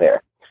comics out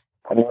there.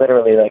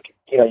 Literally,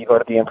 you go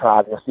to the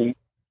Improv, you'll see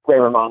Ray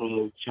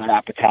Romano, Judd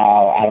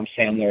Apatow, Adam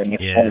Sandler,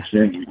 Nick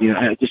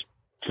Fulton, just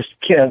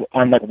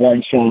on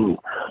one show,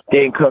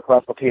 Dane Cook,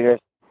 Russell Peters.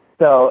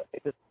 So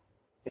it's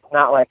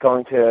not like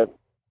going to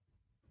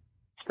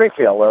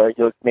Springfield where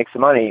you'll make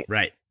some money,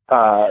 right?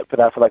 For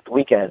that for the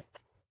weekend.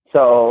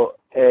 So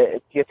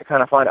you have to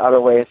kind of find other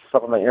ways to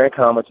supplement your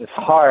income, which is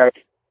hard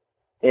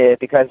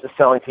because just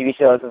selling TV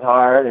shows is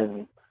hard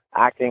and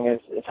acting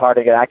it's hard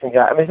to get acting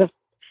jobs.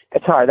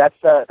 It's hard. That's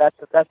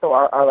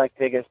our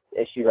biggest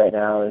issue right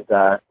now is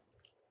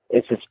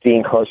it's just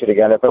being closer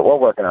together. But we're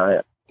working on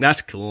it.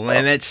 That's cool,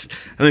 man.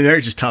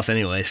 Marriage is tough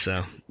anyway.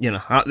 So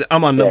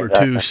I'm on number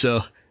 2.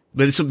 So,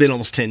 but it's been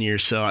almost 10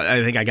 years. So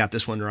I think I got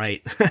this one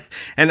right.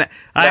 And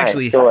I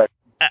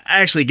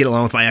actually get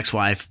along with my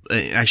ex-wife.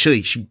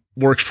 Actually, she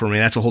works for me.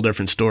 That's a whole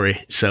different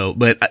story. So,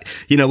 but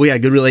we had a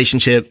good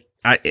relationship.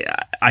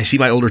 I see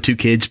my older 2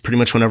 kids pretty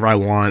much whenever I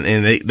want,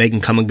 and they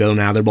can come and go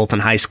now. They're both in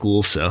high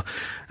school, so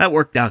that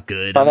worked out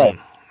good.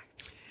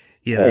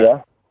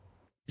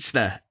 It's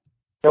it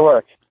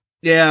worked.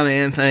 Yeah,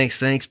 man.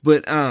 Thanks.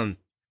 But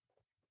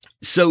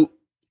so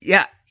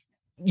yeah,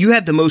 you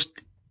had the most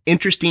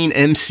interesting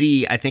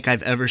MC I think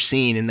I've ever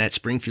seen in that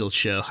Springfield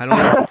show. I don't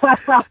know.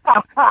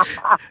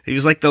 He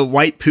was like the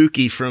white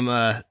Pookie from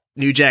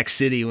New Jack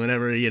City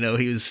whenever, he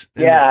was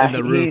in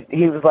the room.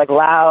 He was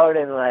loud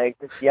and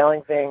just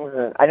yelling things.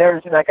 And I'd never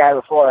seen that guy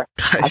before.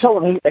 I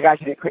told him that guy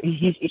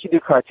he should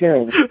do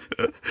cartoons.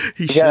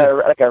 He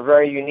got a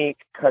very unique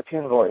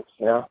cartoon voice,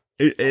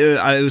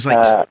 It was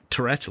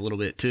Tourette's a little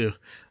bit too.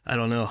 I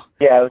don't know.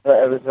 Yeah, it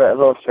was a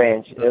little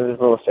strange.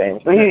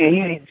 But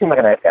he seemed like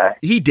a nice guy.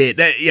 He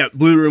did.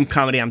 Blue Room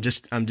Comedy. I'm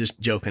just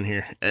joking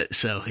here.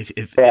 So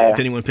if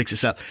anyone picks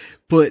this up,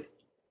 but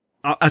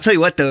I'll tell you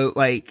what though,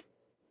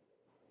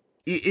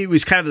 it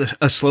was kind of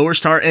a slower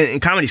start,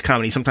 and comedy's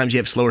comedy. Sometimes you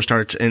have slower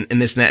starts and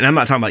this and that. And I'm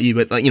not talking about you,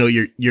 but like, you know,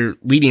 you're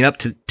leading up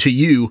to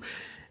you,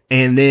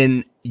 and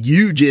then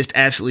you just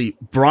absolutely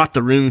brought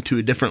the room to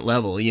a different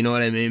level. You know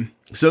what I mean?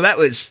 So that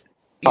was,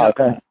 you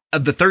know,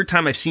 of the third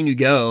time I've seen you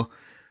go,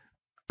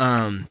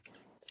 and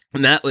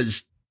that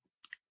was,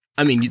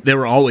 I mean, they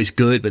were always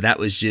good, but that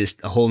was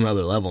just a whole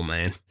nother level,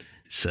 man.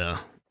 So.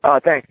 Oh,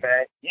 thanks,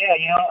 man. Yeah,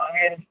 you know,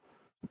 I mean,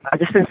 I've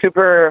just been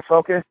super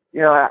focused.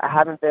 You know, I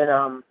haven't been,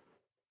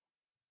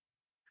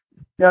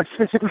 you know, just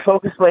been super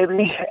focused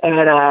lately. And,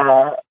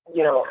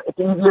 you know, it's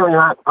easier when you're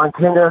not on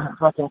Tinder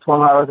fucking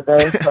 12 hours a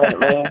day.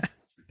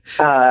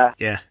 So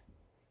yeah.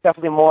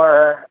 Definitely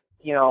more,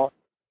 you know,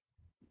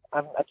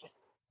 I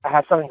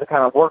have something to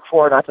kind of work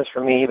for, not just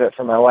for me, but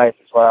for my wife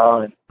as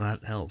well. And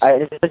that helps.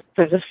 I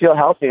just feel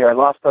healthier. I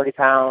lost 30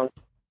 pounds.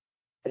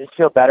 I just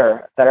feel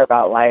better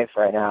about life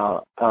right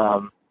now.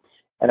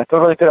 And I feel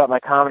really good about my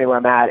comedy where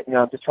I'm at. You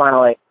know, I'm just trying to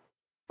like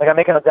I'm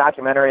making a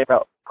documentary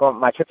about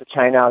my trip to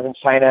China. I was in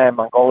China and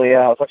Mongolia.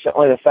 I was actually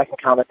only the second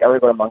comic ever to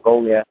go to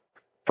Mongolia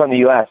from the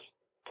U.S.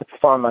 to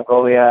perform in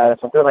Mongolia.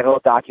 So I'm doing like a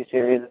little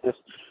docuseries.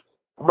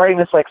 I'm writing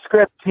this like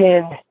script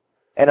in,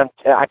 and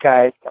I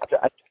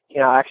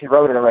actually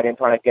wrote it already. I'm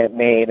trying to get it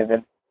made, and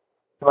then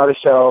some other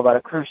show about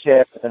a cruise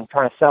ship, and then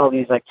trying to sell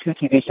these like 2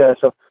 TV shows.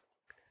 So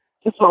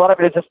just a lot of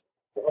it is just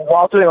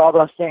while doing all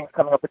those things,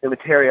 coming up with the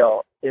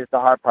material is the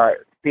hard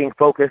part. Being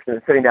focused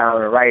and sitting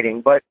down and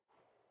writing, but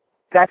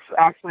that's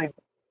actually,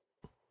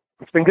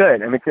 it's been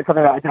good. I mean, it's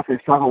something that I definitely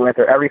struggle with,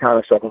 or every time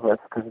I struggle with,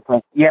 because it's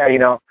like, yeah, you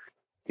know,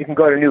 you can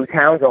go to new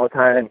towns all the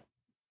time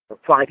and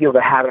find people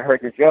that haven't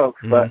heard your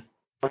jokes, but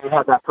when you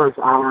have that first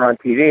hour on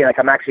TV, like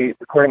I'm actually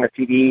recording a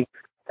CD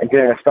and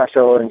doing a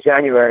special in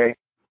January,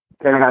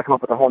 then I got to come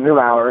up with a whole new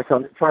hour, so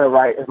I'm just trying to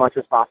write as much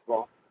as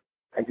possible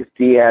and just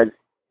be as,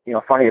 you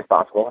know, funny as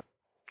possible.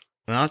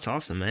 Well, that's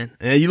awesome, man.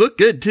 You look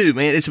good too,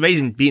 man. It's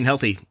amazing. Being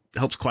healthy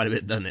helps quite a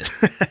bit, doesn't it?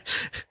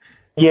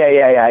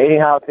 Yeah. Eating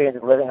healthy and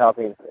just living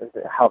healthy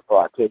helps a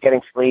lot too.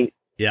 Getting sleep.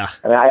 Yeah.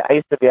 I mean, I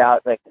used to be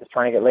out like just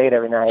trying to get laid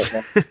every night,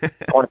 and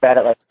going to bed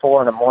at like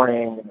 4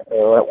 a.m.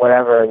 or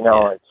whatever, you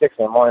know, at 6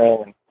 a.m.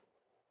 And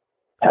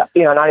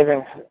you know, not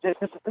even just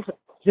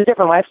a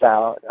different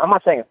lifestyle. I'm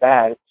not saying it's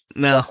bad.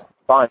 It's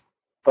fun,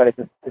 but it's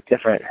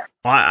different.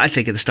 Well, I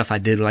think of the stuff I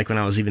did like when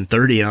I was even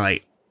 30, and I'm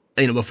like,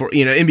 you know, before,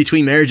 you know, in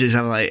between marriages,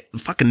 I'm like,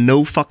 fucking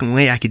no fucking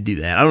way I could do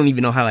that. I don't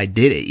even know how I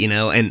did it, you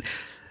know, and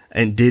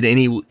did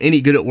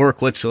any good at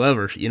work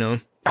whatsoever, you know.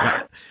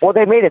 Well,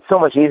 they made it so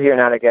much easier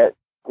now to get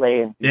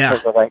laid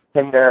because of like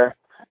Tinder,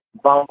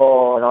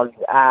 Bumble, and all these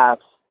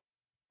apps.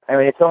 I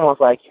mean, it's almost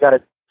like you got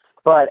to,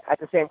 but at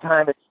the same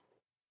time,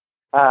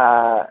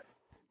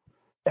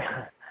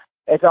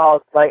 it's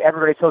all like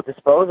everybody's so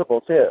disposable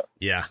too.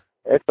 Yeah.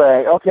 It's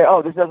like, okay,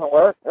 oh, this doesn't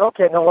work.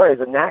 Okay, no worries.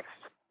 The next.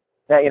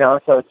 That, you know,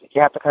 so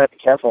you have to kind of be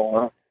careful. You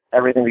know?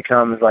 Everything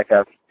becomes like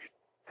a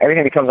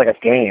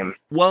game.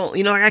 Well,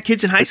 you know, I got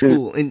kids in high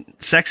school, and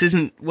sex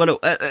isn't what it,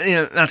 you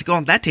know, not to go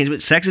on that tangent,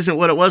 but sex isn't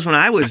what it was when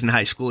I was in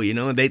high school. You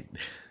know, and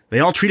they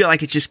all treat it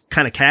like it's just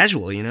kind of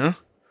casual. You know,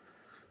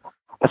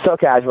 so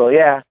casual,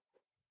 yeah.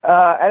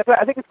 I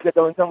think it's good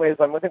though in some ways.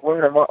 I think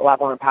women are a lot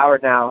more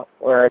empowered now,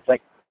 where it's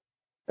like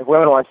if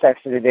women want sex,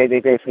 they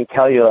basically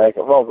tell you like,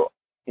 well,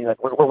 you know,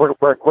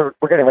 we're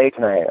getting late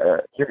tonight,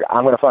 or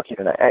I'm gonna fuck you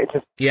tonight. It's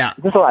just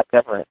it's just a lot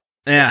different.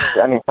 Yeah,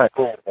 I mean, it's kind of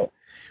cool.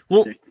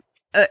 Well,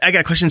 I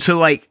got a question. So,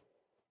 like,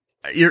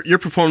 you're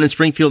performing in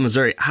Springfield,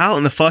 Missouri. How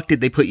in the fuck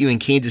did they put you in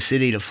Kansas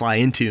City to fly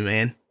into,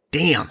 man?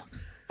 Damn.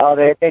 Oh,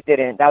 they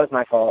didn't. That was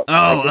my fault.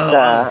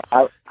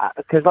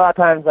 Because a lot of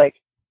times, like,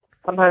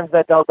 sometimes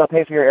they'll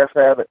pay for your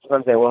airfare, but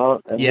sometimes they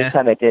won't. And this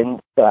time they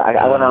didn't. So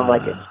I went on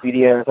like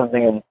Expedia or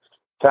something and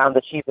found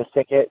the cheapest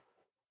ticket.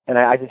 And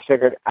I just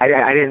figured I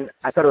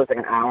thought it was like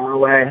an hour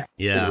away.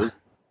 Yeah.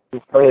 It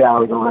was 3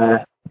 hours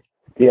away.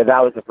 Yeah, that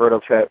was a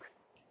brutal trip.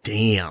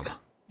 Damn.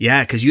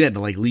 Yeah, because you had to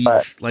like leave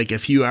like a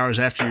few hours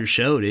after your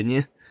show, didn't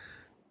you?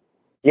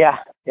 Yeah.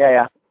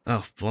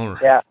 Oh, bummer.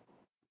 Yeah.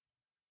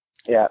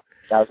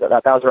 That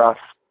was rough.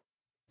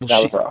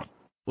 That was rough.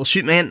 Well,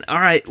 shoot, man. All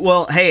right.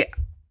 Well, hey,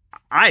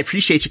 I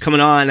appreciate you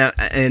coming on,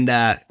 and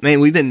man,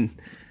 we've been,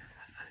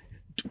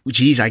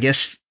 geez, I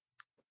guess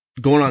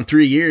going on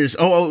 3 years.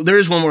 Oh, there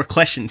is one more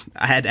question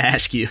I had to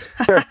ask you.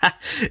 Sure.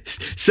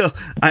 So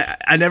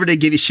I never did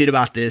give you shit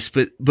about this,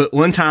 but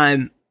one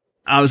time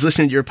I was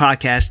listening to your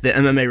podcast, the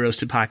MMA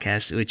Roasted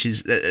podcast, which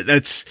is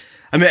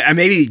I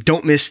maybe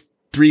don't miss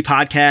 3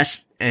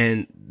 podcasts,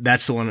 and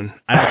that's the one.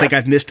 I don't think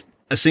I've missed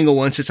a single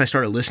one since I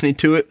started listening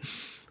to it.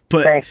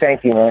 But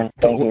thank you, man.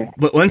 Thank you.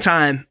 But one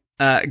time,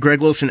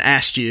 Greg Wilson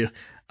asked you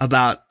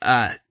about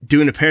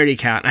doing a parody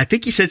account. I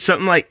think you said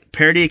something like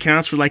parody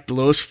accounts were like the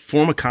lowest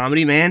form of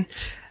comedy, man.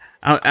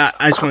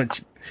 I just want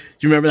to, do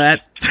you remember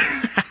that?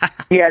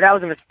 Yeah, that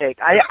was a mistake.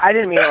 I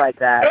didn't mean it like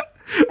that.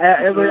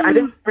 I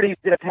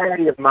did a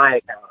parody of my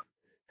account.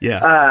 Yeah.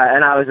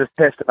 And I was just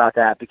pissed about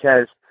that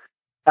because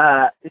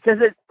the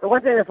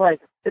one thing is like,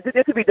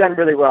 it could be done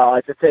really well.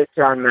 Like, say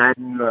John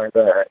Madden or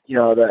the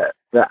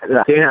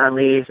Dana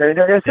Unleashed. I mean,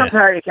 there's some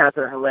parody accounts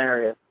that are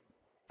hilarious.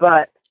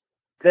 but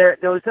there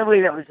was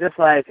somebody that was just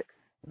like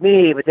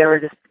me, but they were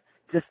just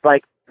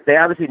like, they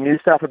obviously knew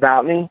stuff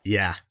about me.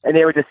 Yeah. And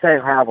they were just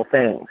saying horrible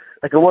things.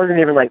 Like, it wasn't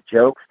even like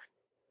jokes.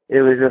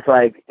 It was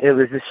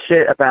just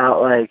shit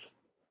about like,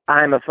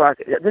 I'm a fuck.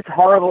 This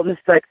horrible,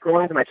 just like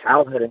going to my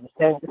childhood and just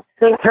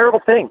saying terrible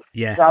things.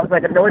 Yeah. So I was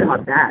like annoyed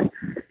about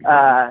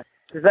that.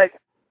 It's like,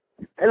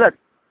 hey, look,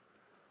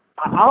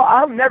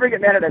 I'll never get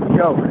mad at a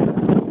joke.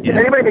 Yeah. If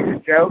anybody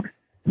makes a joke,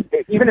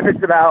 even if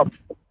it's about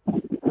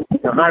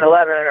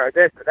 9/11 or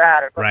this or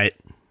that, or right,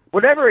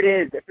 whatever it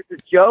is, if it's a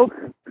joke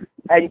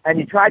and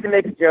you tried to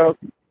make a joke,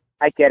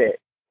 I get it.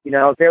 You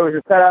know, if there was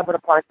a setup and a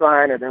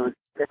punchline, or if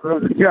it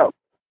was a joke.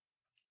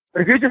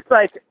 But if you're just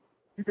like,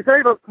 you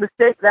can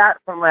mistake that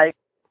from like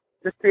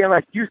just being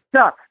like, you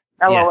suck,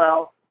 LOL.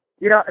 Yeah.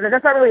 You know, and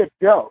that's not really a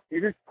joke.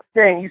 You're just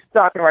saying you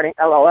suck and writing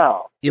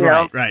LOL. You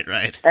know?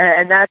 Right.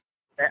 And that's,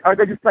 or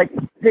they just like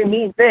say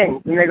mean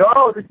things and they go,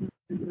 oh, this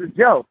is a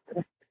joke.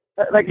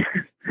 Like,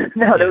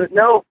 no, there was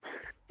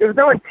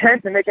no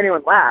intent to make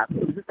anyone laugh.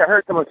 It was just to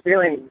hurt someone's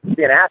feelings and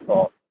be an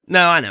asshole.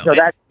 No, I know. So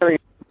that's really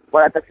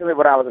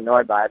what I was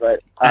annoyed by.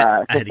 But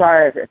so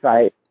sorry if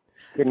I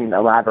didn't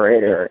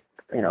elaborate or,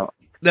 you know,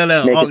 no,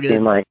 make all it good.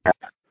 seem like that.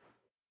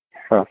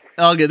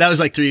 All good. That was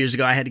like 3 years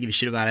ago. I had to give you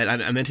shit about it.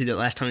 I mentioned it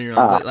last time you were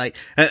on, but like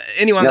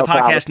anyone on the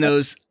podcast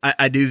knows,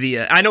 I do the.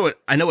 I know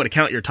what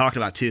account you're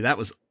talking about too. That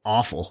was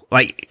awful.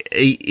 Like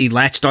he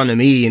latched onto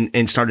me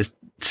and started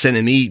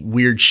sending me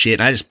weird shit.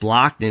 And I just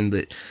blocked him.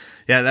 But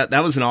yeah,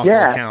 that was an awful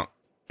account.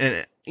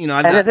 And you know,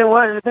 the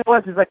thing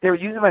was is like they were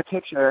using my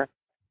picture,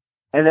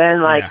 and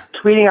then like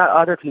tweeting out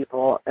other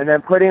people, and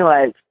then putting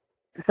like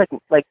just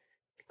like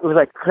it was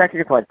like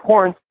connecting to like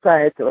porn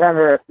sites or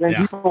whatever. And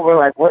then people were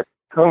like, "What?"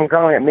 Going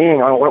at me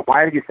on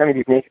why did you send me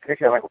these naked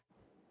pictures? I'm like,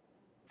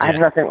 I have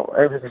nothing.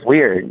 It was just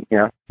weird, you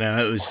know.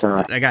 No, it was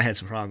that guy had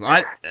some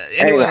problems.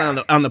 Anyone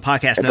on the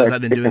podcast knows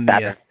I've been doing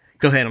the.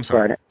 Go ahead. I'm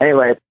sorry.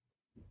 Anyway,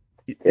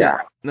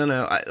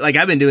 No.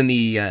 I've been doing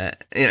the.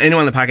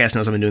 Anyone on the podcast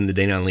knows I've been doing the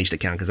Dana Unleashed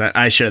account because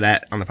I share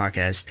that on the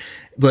podcast.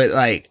 But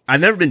like,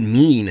 I've never been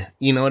mean.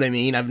 You know what I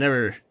mean? I've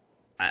never.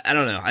 I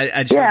don't know.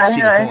 I just don't see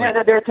the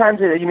point. There are times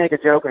that you make a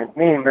joke and it's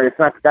mean, but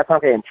that's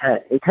not the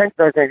intent. The intent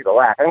does make people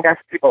laugh. I think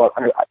that's people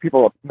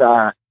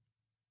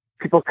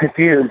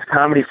confuse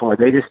comedy for.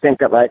 They just think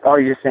that like, oh,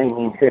 you're just saying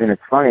mean shit and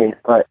it's funny.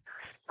 But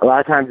a lot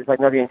of times it's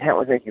like, no, the intent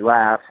was to make you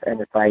laugh,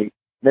 and if I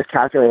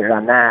miscalculated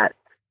on that,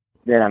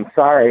 then I'm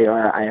sorry,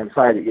 or I am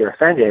sorry that you're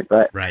offended.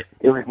 But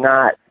it was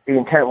not. The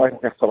intent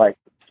wasn't just to like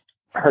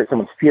hurt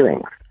someone's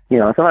feelings. You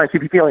know, sometimes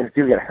people's feelings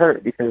do get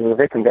hurt because we're a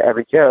victim to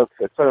every joke.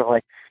 So it's sort of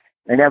like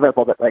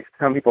inevitable that like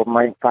some people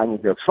might find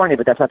the jokes funny,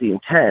 but that's not the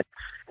intent.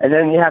 And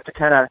then you have to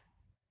kind of,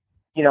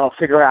 you know,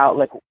 figure out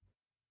like,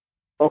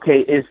 okay,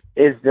 is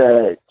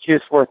the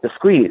juice worth the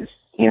squeeze?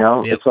 You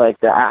know, it's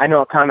like I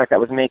know a comic that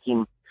was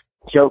making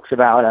jokes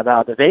about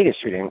the Vegas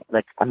shooting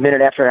like a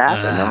minute after it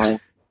happened. I'm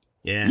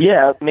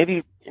like,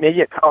 maybe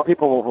a couple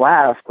people will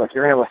laugh, but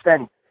you're going to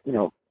spend, you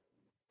know,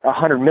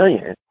 100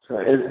 million. So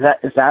is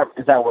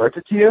that worth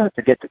it to you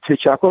to get the two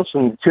chuckles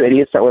from the two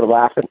idiots that would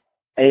laugh at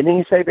anything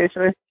you say,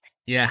 basically?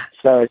 Yeah.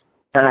 So you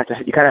kind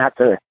of have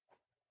to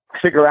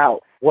figure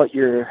out what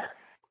your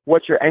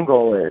end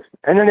goal is.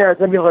 And then there are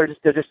some people that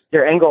are just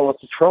their end goal is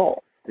to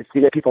troll, to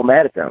get people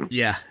mad at them.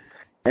 Yeah.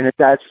 And if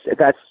that's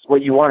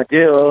what you want to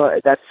do,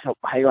 that's how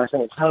you want to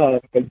spend your time,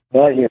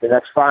 then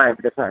that's fine.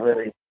 But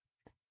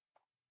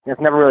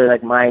that's never really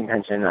like my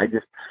intention. I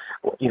just,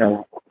 you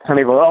know, some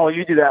people, oh,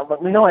 you do that.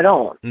 But no, I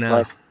don't. No.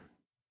 Like,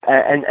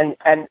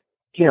 and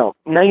you know,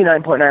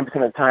 99.9% of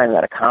the time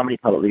at a comedy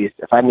club, at least,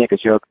 if I make a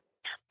joke,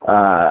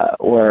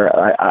 or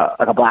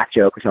like a black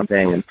joke or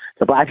something, and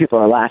the black people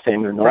are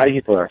laughing and the white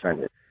people are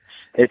offended.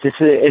 It's just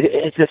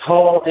it's this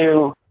whole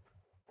new,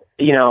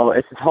 you know,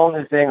 it's this whole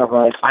new thing of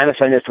like I'm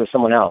offended for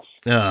someone else.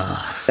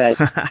 That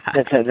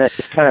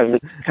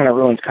kind of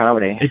ruins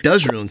comedy. It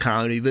does ruin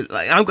comedy, but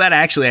like, I'm glad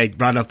I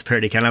brought up the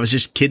parody account. I was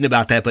just kidding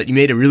about that, but you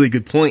made a really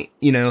good point.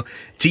 You know,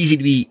 it's easy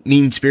to be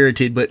mean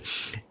spirited, but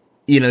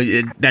you know,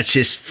 that's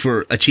just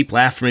for a cheap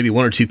laugh for maybe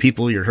one or two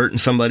people. You're hurting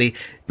somebody.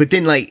 But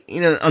then, like, you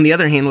know, on the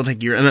other hand, with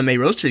like your MMA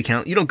roasted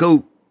account, you don't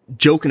go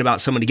joking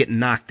about somebody getting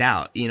knocked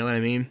out. You know what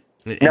I mean?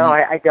 No,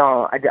 I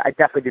don't. I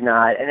definitely do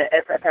not. And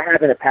if I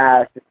have in the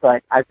past, it's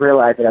like I've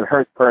realized that I've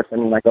hurt the person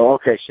and I go,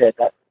 okay, shit,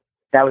 that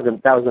was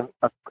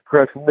a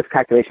gross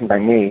miscalculation by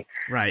me.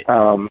 Right.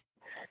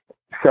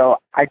 So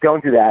I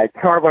don't do that. It's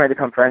hard when I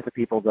become friends with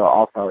people, though.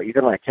 Also,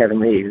 even like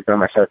Kevin Lee, who's done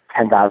my show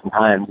 10,000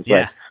 times. It's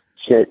like,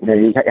 shit, you know,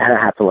 you kind of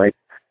have to like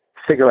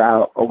figure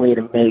out a way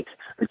to make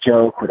a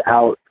joke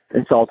without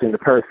insulting the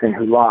person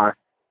who lost.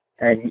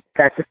 And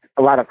that's just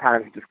a lot of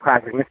times just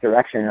classic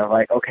misdirection of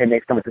like, okay,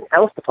 make something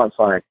else the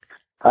punchline,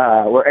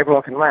 where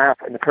everyone can laugh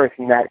and the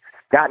person that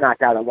got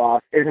knocked out and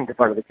lost isn't the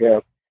part of the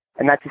joke.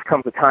 And that just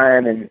comes with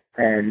time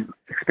and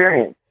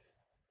experience.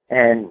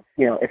 And,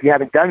 you know, if you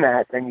haven't done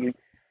that, then you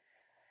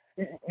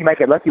might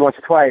get lucky once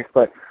or twice,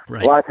 but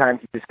a lot of times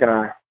you're just going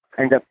to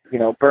end up, you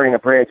know, burning a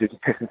bridge or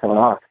just pissing someone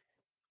off.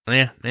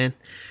 Yeah, man.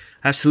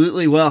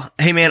 Absolutely. Well,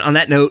 hey, man, on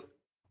that note,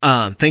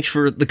 Thanks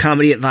for the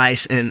comedy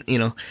advice. And, you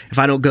know, if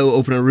I don't go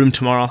open a room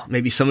tomorrow,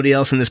 maybe somebody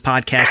else in this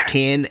podcast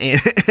can.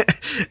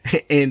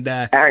 And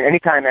Aaron,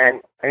 anytime,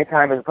 man.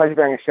 Anytime. It's a pleasure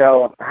being on your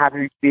show. I'm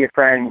happy to be a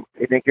friend.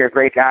 I think you're a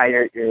great guy.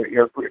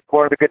 You're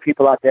one of the good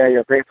people out there.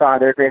 You're a great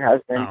father, a great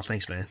husband. Oh,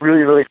 thanks, man.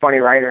 Really, really funny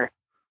writer.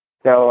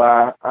 So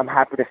I'm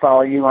happy to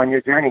follow you on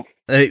your journey.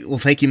 Well,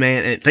 thank you,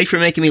 man. And thanks for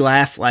making me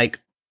laugh like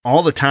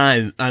all the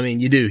time. I mean,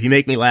 you do. You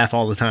make me laugh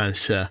all the time.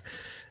 So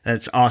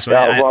that's awesome.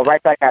 Well,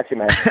 right back at you,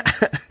 man.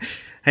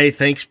 Hey,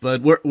 thanks,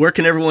 bud. Where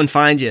can everyone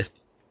find you?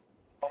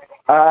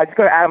 Just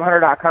go to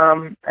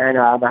adamhunter.com and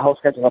my whole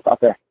schedule up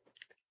there.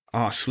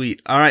 Oh,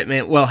 sweet. All right,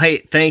 man. Well, hey,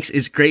 thanks.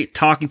 It's great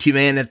talking to you,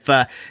 man.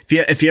 If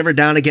you ever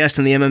down a guest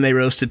on the MMA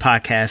Roasted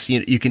podcast,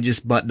 you can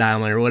just butt dial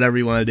me or whatever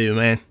you want to do,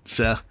 man.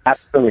 So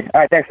absolutely. All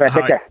right, thanks, man.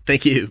 Take care.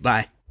 Thank you.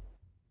 Bye.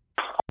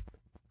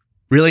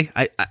 Really?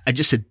 I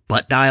just said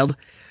butt dialed.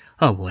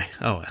 Oh boy.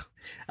 Oh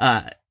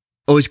well.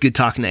 Always good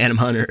talking to Adam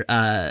Hunter.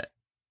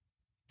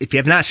 If you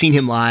have not seen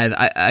him live,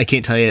 I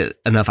can't tell you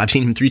enough. I've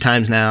seen him 3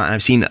 times now, and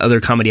I've seen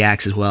other comedy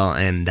acts as well.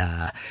 And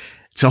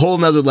it's a whole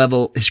nother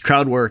level. His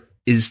crowd work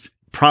is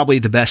probably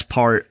the best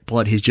part,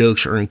 but his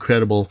jokes are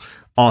incredible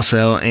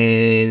also.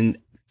 And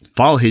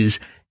follow his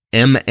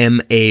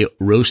MMA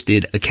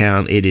Roasted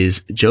account. It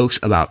is jokes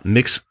about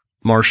mixed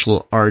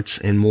martial arts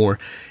and more.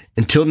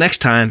 Until next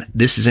time,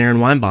 this is Aaron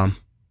Weinbaum.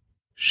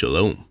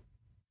 Shalom.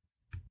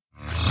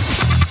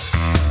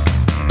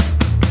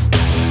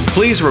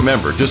 Please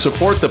remember to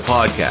support the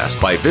podcast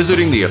by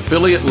visiting the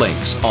affiliate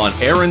links on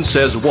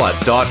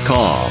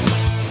AaronSaysWhat.com.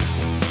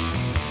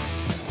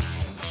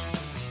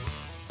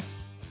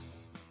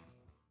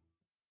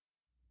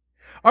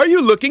 Are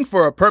you looking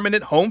for a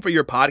permanent home for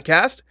your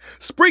podcast?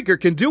 Spreaker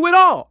can do it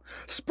all.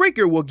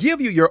 Spreaker will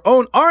give you your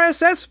own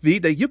RSS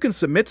feed that you can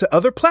submit to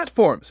other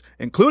platforms,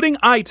 including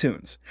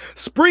iTunes.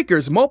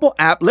 Spreaker's mobile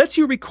app lets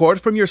you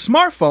record from your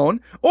smartphone,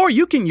 or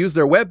you can use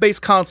their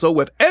web-based console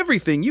with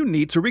everything you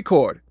need to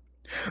record.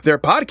 Their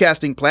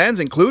podcasting plans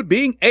include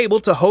being able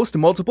to host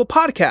multiple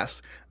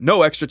podcasts,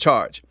 no extra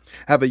charge.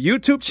 Have a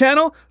YouTube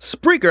channel?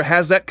 Spreaker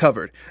has that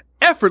covered.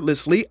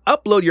 Effortlessly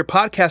upload your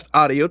podcast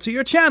audio to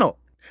your channel.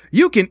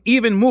 You can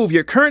even move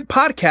your current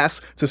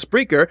podcasts to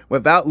Spreaker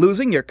without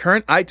losing your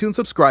current iTunes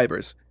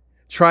subscribers.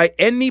 Try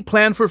any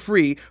plan for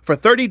free for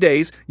 30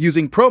 days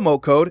using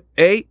promo code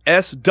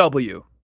ASW.